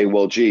just say,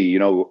 well, gee,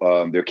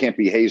 there can't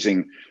be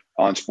hazing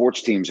on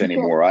sports teams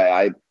anymore.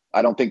 I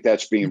don't think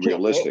that's being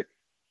realistic.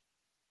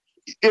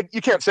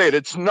 You can't say it.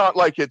 It's not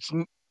like it's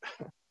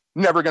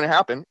never going to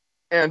happen.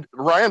 And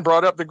Ryan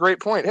brought up the great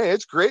point. Hey,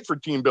 it's great for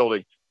team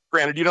building.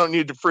 Granted, you don't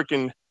need to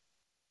freaking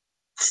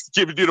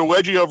give a dude a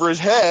wedgie over his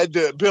head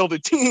to build a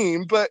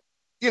team, but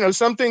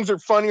some things are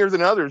funnier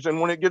than others. And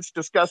when it gets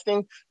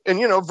disgusting and,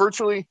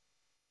 virtually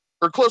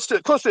or close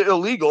to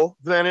illegal,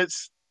 then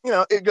it's,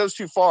 it goes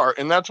too far.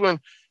 And that's when,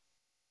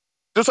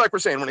 just like we're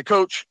saying, when a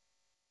coach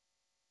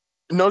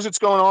knows it's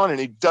going on and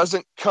he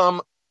doesn't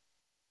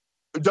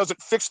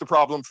fix the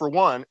problem for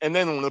one. And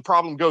then when the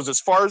problem goes as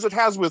far as it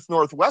has with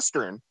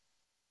Northwestern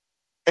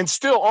and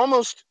still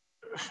almost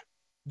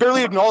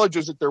barely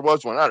acknowledges that there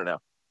was one. I don't know.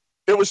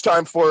 It was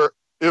time for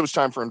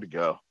him to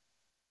go.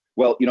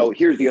 Well,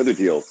 here's the other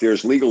deal.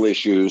 There's legal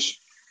issues.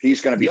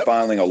 He's going to be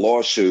filing a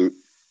lawsuit,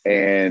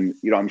 and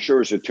I'm sure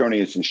his attorney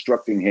is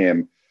instructing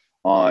him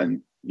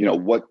on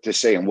what to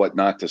say and what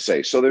not to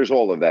say. So there's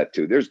all of that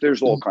too.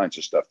 There's all kinds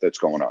of stuff that's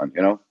going on.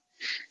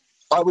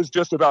 I was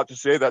just about to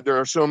say that there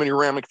are so many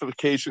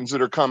ramifications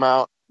that are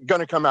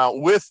going to come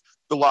out with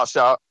the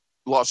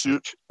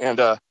lawsuit and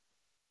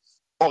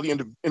all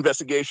the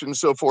investigations and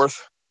so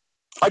forth.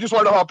 I just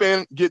wanted to hop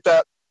in, get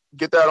that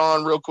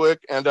on real quick,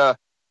 and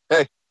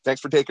hey. Thanks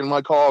for taking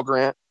my call,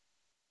 Grant.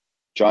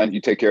 John,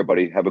 you take care,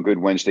 buddy. Have a good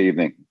Wednesday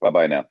evening.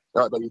 Bye-bye now.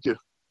 All right, buddy, you too.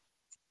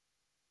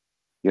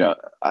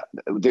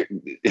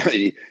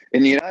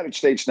 In the United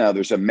States now,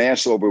 there's a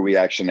mass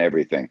overreaction to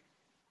everything.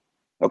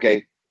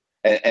 Okay?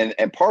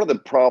 And part of the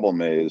problem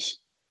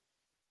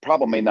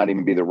may not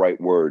even be the right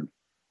word,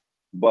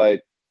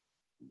 but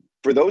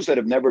for those that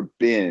have never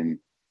been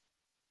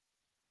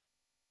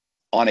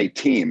on a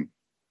team,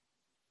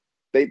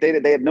 they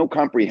have no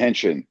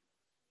comprehension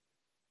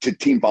to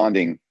team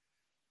bonding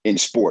in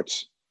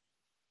sports.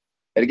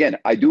 And again,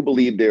 I do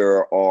believe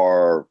there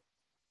are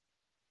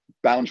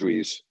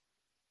boundaries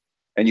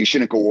and you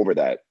shouldn't go over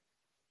that.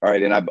 All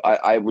right. And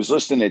I was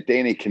listening to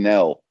Danny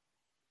Kanell,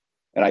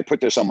 and I put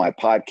this on my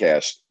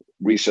podcast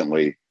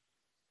recently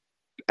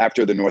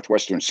after the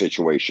Northwestern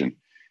situation.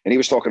 And he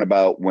was talking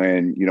about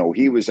when,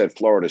 he was at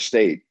Florida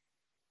State,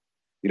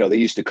 they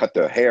used to cut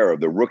the hair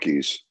of the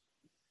rookies.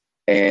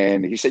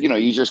 And he said,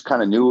 he just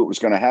kind of knew it was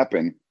going to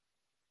happen.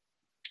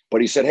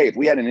 But he said, hey, if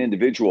we had an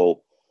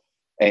individual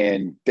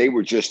And they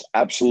were just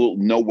absolute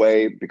no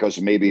way, because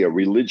of maybe a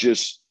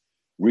religious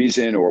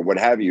reason or what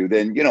have you,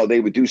 then, they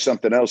would do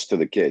something else to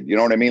the kid. You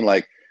know what I mean?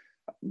 Like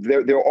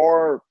there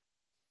are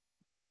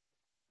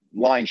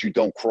lines you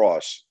don't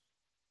cross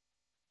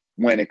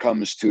when it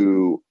comes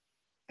to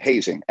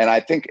hazing. And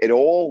I think it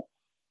all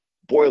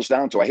boils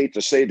down to, I hate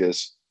to say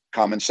this,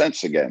 common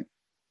sense again.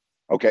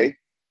 Okay?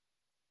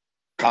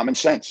 Common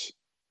sense.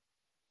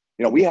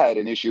 We had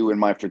an issue in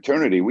my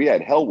fraternity. We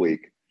had Hell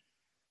Week,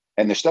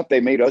 and the stuff they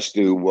made us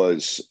do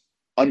was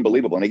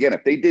unbelievable. And again,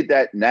 if they did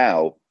that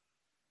now,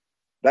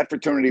 that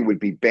fraternity would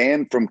be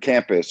banned from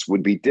campus,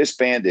 would be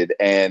disbanded,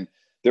 and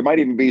there might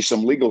even be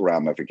some legal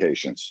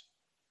ramifications.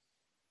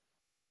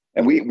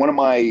 And one of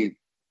my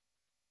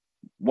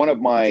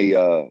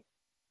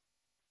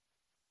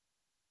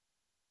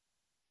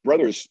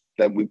brothers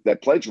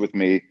that pledged with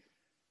me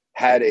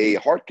had a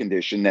heart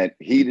condition that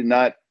he did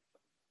not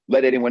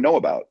let anyone know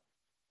about.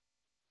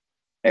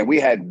 And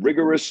we had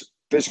rigorous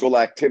physical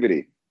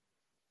activity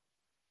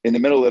in the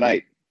middle of the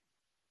night.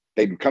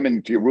 They'd come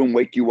into your room,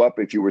 wake you up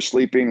if you were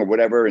sleeping or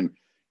whatever, and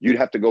you'd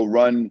have to go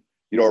run,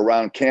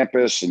 around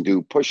campus and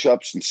do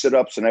push-ups and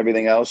sit-ups and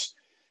everything else.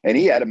 And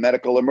he had a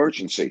medical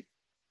emergency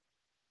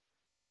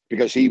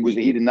because he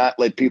did not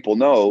let people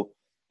know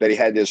that he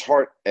had this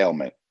heart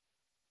ailment.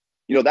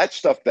 That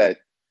stuff that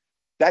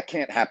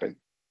can't happen.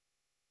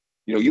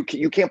 You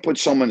can't put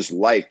someone's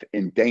life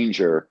in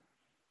danger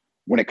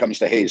when it comes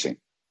to hazing.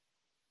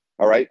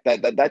 All right,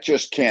 that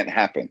just can't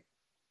happen.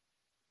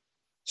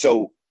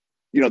 So,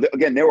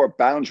 again, there are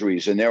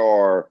boundaries and there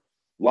are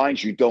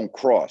lines you don't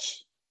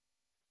cross.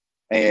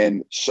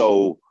 And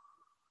so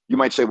you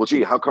might say, well,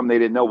 gee, how come they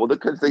didn't know? Well,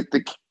 because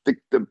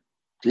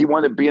he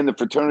wanted to be in the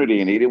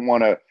fraternity and he didn't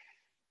want to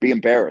be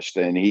embarrassed.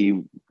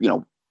 And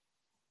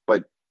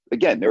but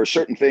again, there are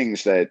certain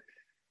things that,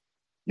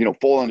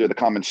 fall under the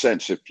common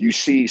sense. If you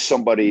see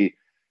somebody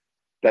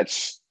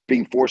that's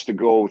being forced to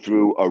go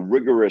through a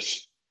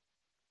rigorous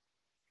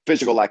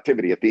physical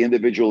activity, if the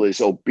individual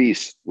is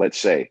obese, let's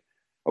say,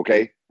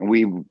 okay, and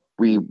we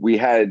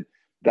had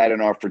that in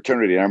our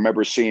fraternity. And I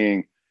remember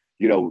seeing,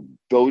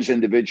 those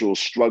individuals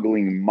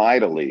struggling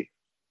mightily.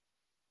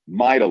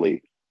 All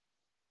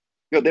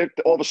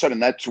of a sudden,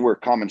 that's where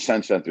common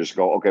sense centers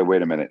go, okay,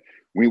 wait a minute,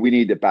 we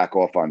need to back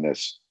off on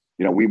this.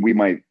 We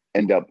might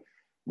end up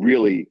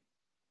really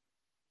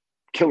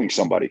killing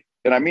somebody.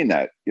 And I mean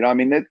that.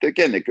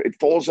 It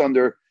falls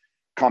under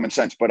common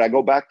sense. But I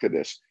go back to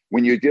this.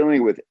 When you're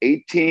dealing with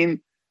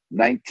 18,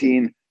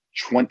 19,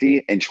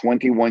 20, and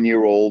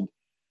 21-year-old,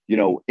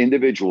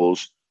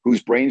 individuals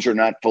whose brains are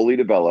not fully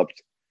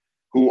developed,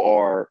 who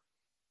are,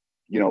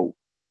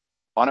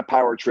 on a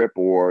power trip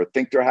or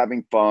think they're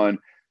having fun,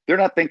 they're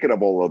not thinking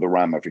of all of the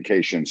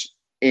ramifications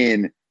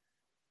in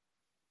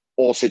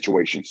all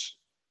situations.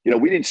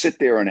 We didn't sit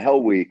there in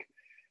Hell Week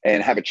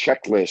and have a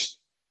checklist,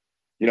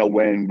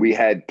 when we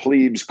had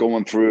plebes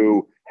going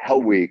through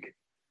Hell Week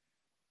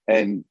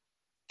and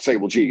say,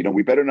 well, gee,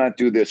 we better not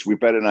do this, we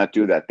better not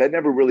do that. That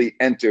never really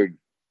entered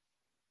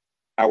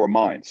our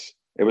minds.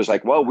 It was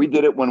like, well, we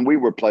did it when we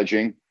were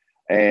pledging,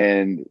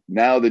 and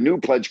now the new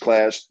pledge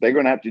class, they're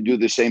going to have to do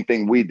the same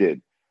thing we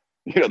did.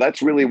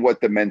 That's really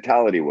what the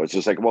mentality was.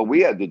 It's like, well,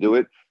 we had to do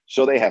it,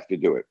 so they have to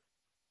do it.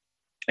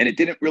 And it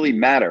didn't really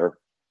matter.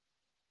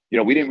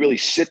 We didn't really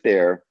sit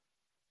there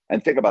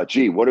and think about,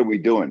 gee, what are we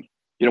doing?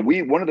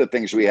 One of the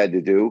things we had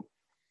to do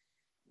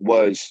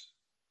was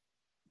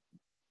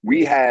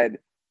we had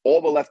all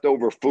the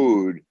leftover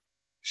food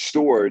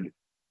stored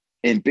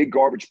in big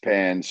garbage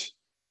pans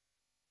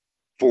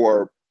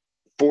for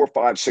 4,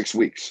 5, 6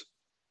 weeks.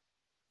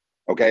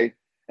 Okay.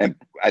 And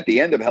at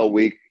the end of Hell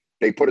Week,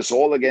 they put us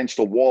all against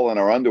the wall in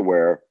our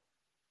underwear.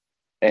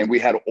 And we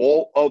had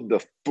all of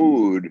the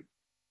food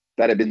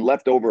that had been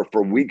left over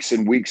for weeks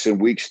and weeks and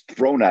weeks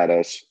thrown at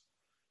us,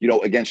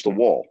 against the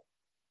wall.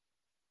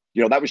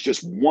 That was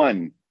just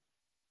one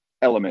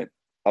element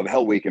of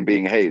Hell Week and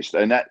being hazed.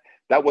 And that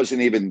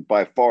wasn't even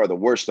by far the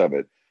worst of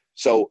it.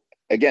 So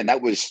again,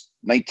 that was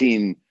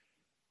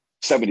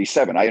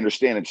 1977. I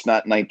understand it's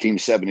not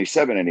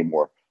 1977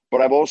 anymore,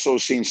 but I've also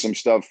seen some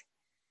stuff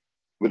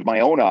with my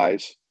own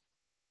eyes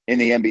in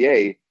the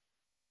NBA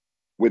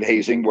with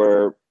hazing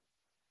where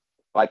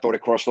I thought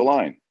it crossed the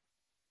line,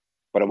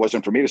 but it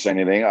wasn't for me to say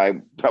anything. I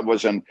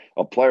wasn't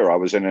a player. I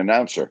was an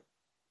announcer.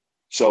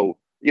 So,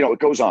 it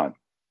goes on.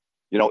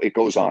 It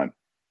goes on.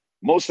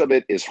 Most of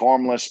it is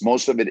harmless.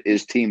 Most of it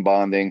is team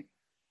bonding.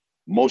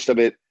 Most of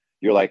it,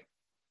 you're like,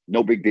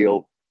 no big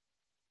deal.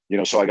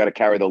 So I got to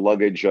carry the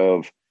luggage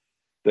of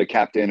the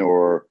captain,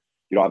 or,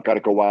 I've got to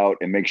go out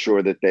and make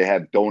sure that they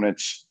have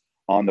donuts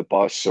on the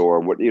bus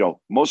or what,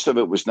 most of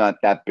it was not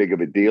that big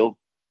of a deal.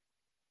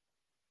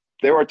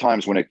 There are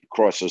times when it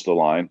crosses the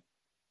line.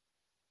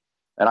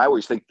 And I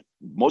always think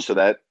most of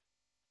that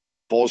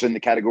falls in the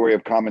category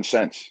of common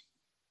sense,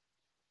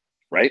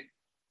 right?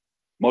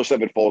 Most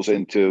of it falls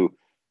into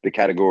the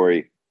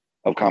category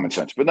of common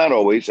sense, but not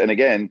always. And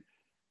again,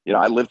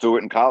 I lived through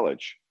it in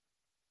college.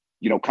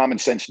 Common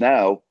sense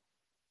now,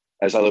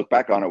 as I look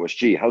back on it, was,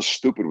 gee, how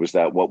stupid was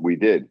that, what we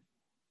did?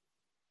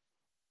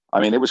 I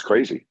mean, it was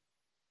crazy,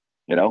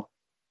 you know?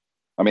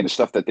 I mean, the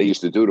stuff that they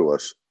used to do to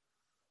us.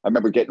 I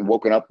remember getting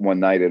woken up one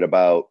night at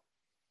about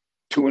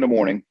 2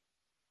 a.m,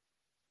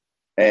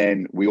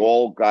 and we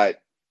all got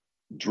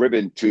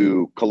driven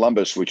to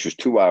Columbus, which was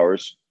 2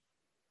 hours,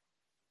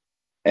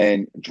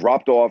 and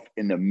dropped off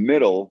in the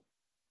middle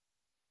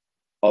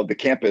of the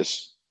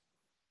campus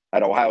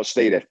at Ohio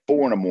State at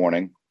 4 a.m,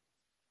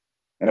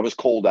 and it was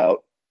cold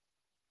out.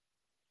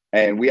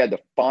 And we had to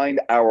find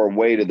our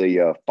way to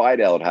the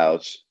Fidelity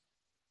House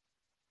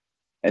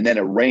and then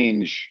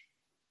arrange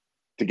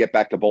to get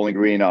back to Bowling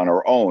Green on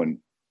our own.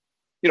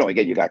 You know,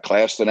 again, you got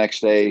class the next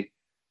day.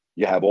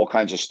 You have all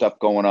kinds of stuff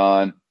going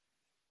on.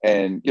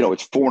 And, you know,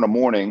 it's 4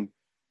 a.m,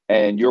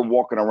 and you're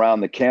walking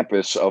around the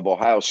campus of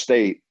Ohio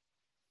State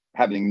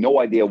having no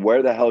idea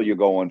where the hell you're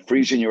going,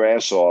 freezing your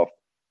ass off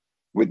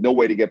with no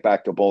way to get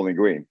back to Bowling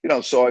Green. You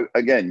know, so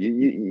again,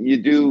 you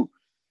do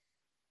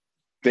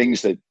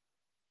things that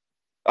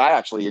I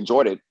actually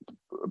enjoyed it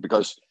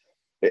because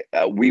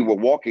we were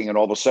walking and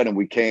all of a sudden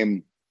we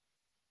came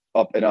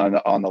up, and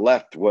on the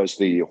left was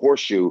the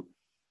Horseshoe,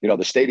 you know,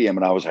 the stadium.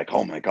 And I was like,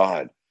 oh my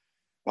God,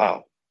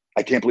 wow.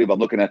 I can't believe I'm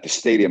looking at the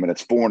stadium and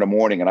it's 4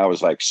 a.m. And I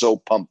was like so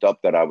pumped up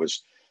that I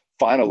was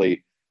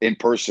finally in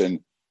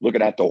person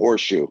looking at the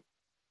Horseshoe.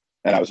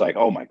 And I was like,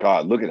 oh my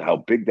God, look at how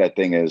big that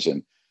thing is.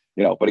 And,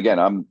 you know, but again,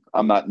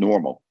 I'm not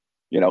normal,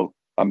 you know,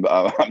 I'm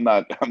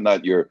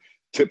not your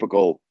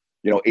typical,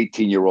 you know,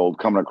 18-year-old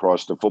coming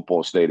across the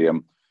football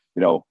stadium,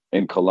 you know,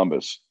 in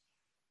Columbus.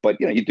 But,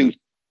 you know,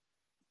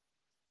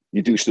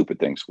 you do stupid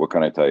things. What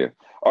can I tell you?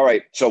 All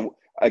right. So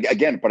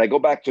again, but I go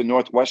back to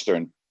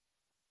Northwestern.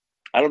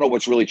 I don't know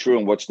what's really true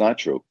and what's not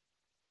true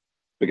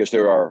because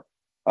there are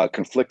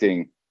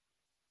conflicting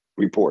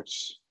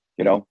reports,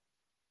 you know,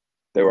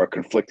 there are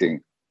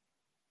conflicting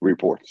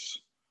reports.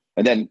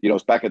 And then, you know,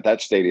 it's back at that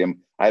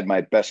stadium. I had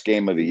my best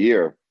game of the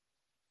year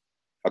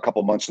a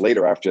couple months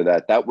later after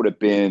that. That would have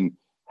been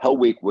Hell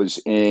Week was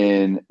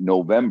in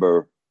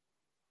November.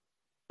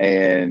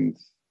 And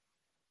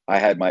I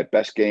had my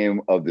best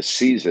game of the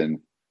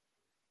season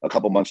a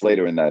couple months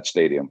later in that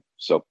stadium.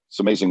 So it's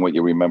amazing what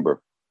you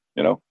remember.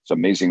 You know, it's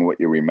amazing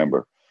what you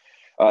remember.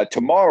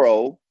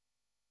 Tomorrow,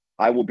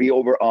 I will be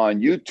over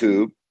on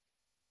YouTube,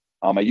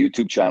 on my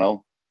YouTube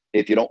channel.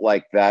 If you don't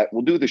like that,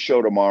 we'll do the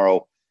show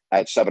tomorrow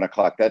at 7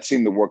 o'clock. That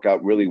seemed to work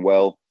out really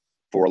well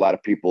for a lot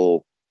of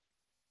people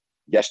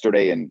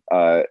yesterday. And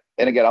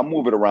again, I'll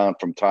move it around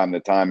from time to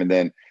time. And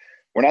then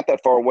we're not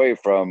that far away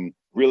from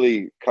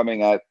really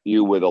coming at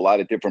you with a lot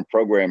of different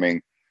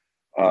programming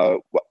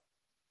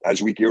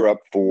as we gear up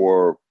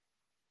for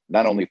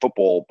not only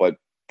football, but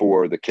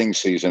for the Kings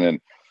season. And,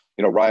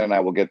 you know, Ryan and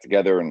I will get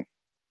together and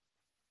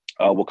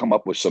we'll come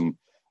up with some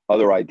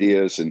other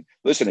ideas. And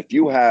listen, if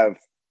you have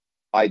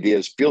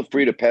ideas, feel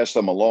free to pass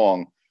them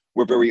along.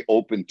 We're very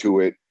open to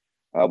it.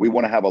 We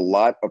want to have a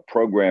lot of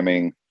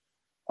programming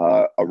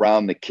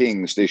around the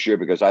Kings this year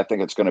because I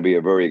think it's going to be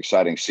a very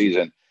exciting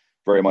season,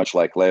 very much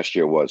like last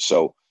year was.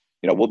 So,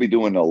 you know, we'll be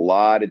doing a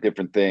lot of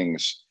different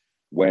things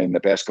when the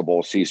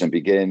basketball season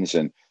begins.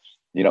 And,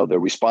 you know, the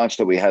response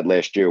that we had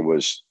last year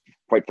was,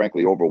 quite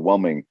frankly,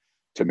 overwhelming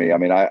to me. I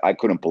mean, I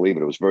couldn't believe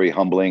it. It was very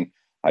humbling.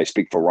 I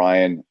speak for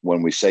Ryan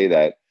when we say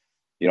that,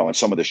 you know, on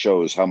some of the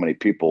shows, how many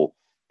people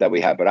that we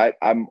have. But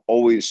I'm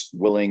always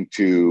willing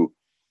to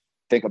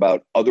think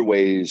about other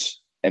ways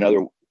and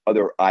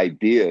other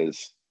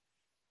ideas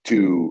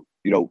to,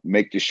 you know,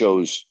 make the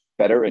shows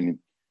better and,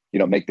 you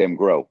know, make them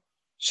grow.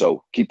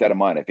 So keep that in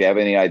mind. If you have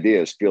any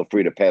ideas, feel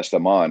free to pass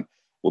them on.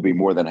 We'll be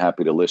more than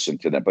happy to listen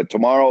to them. But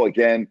tomorrow,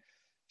 again,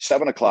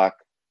 7 o'clock,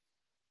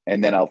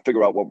 and then I'll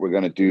figure out what we're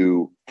going to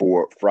do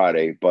for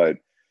Friday. But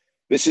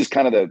this is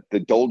kind of the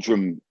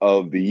doldrum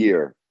of the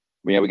year.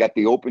 We got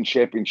the Open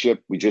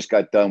Championship. We just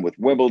got done with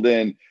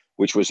Wimbledon,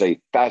 which was a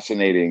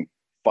fascinating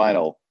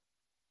final.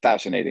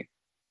 Fascinating.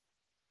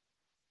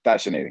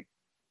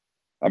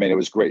 I mean, it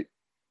was great.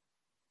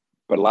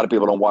 But a lot of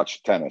people don't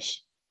watch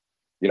tennis,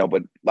 you know,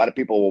 but a lot of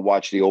people will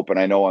watch the Open.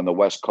 I know on the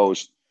West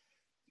Coast,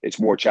 it's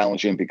more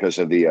challenging because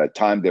of the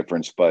time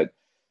difference. But,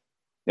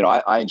 you know,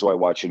 I enjoy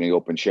watching the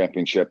Open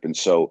Championship. And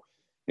so,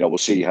 you know, we'll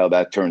see how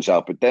that turns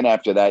out. But then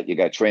after that, you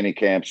got training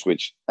camps,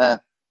 which, you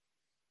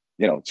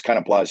know, it's kind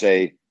of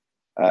blasé.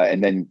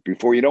 And then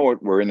before you know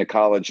it, we're in the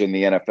college and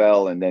the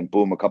NFL. And then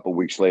boom, a couple of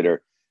weeks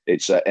later,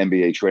 it's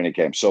NBA training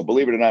camp. So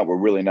believe it or not, we're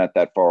really not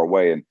that far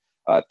away. And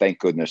thank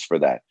goodness for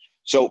that.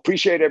 So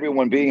appreciate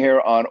everyone being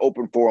here on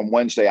Open Forum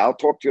Wednesday. I'll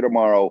talk to you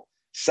tomorrow,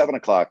 7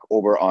 o'clock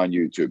over on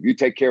YouTube. You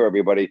take care,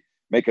 everybody.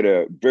 Make it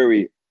a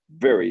very,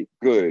 very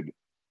good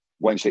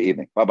Wednesday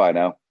evening. Bye-bye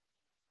now.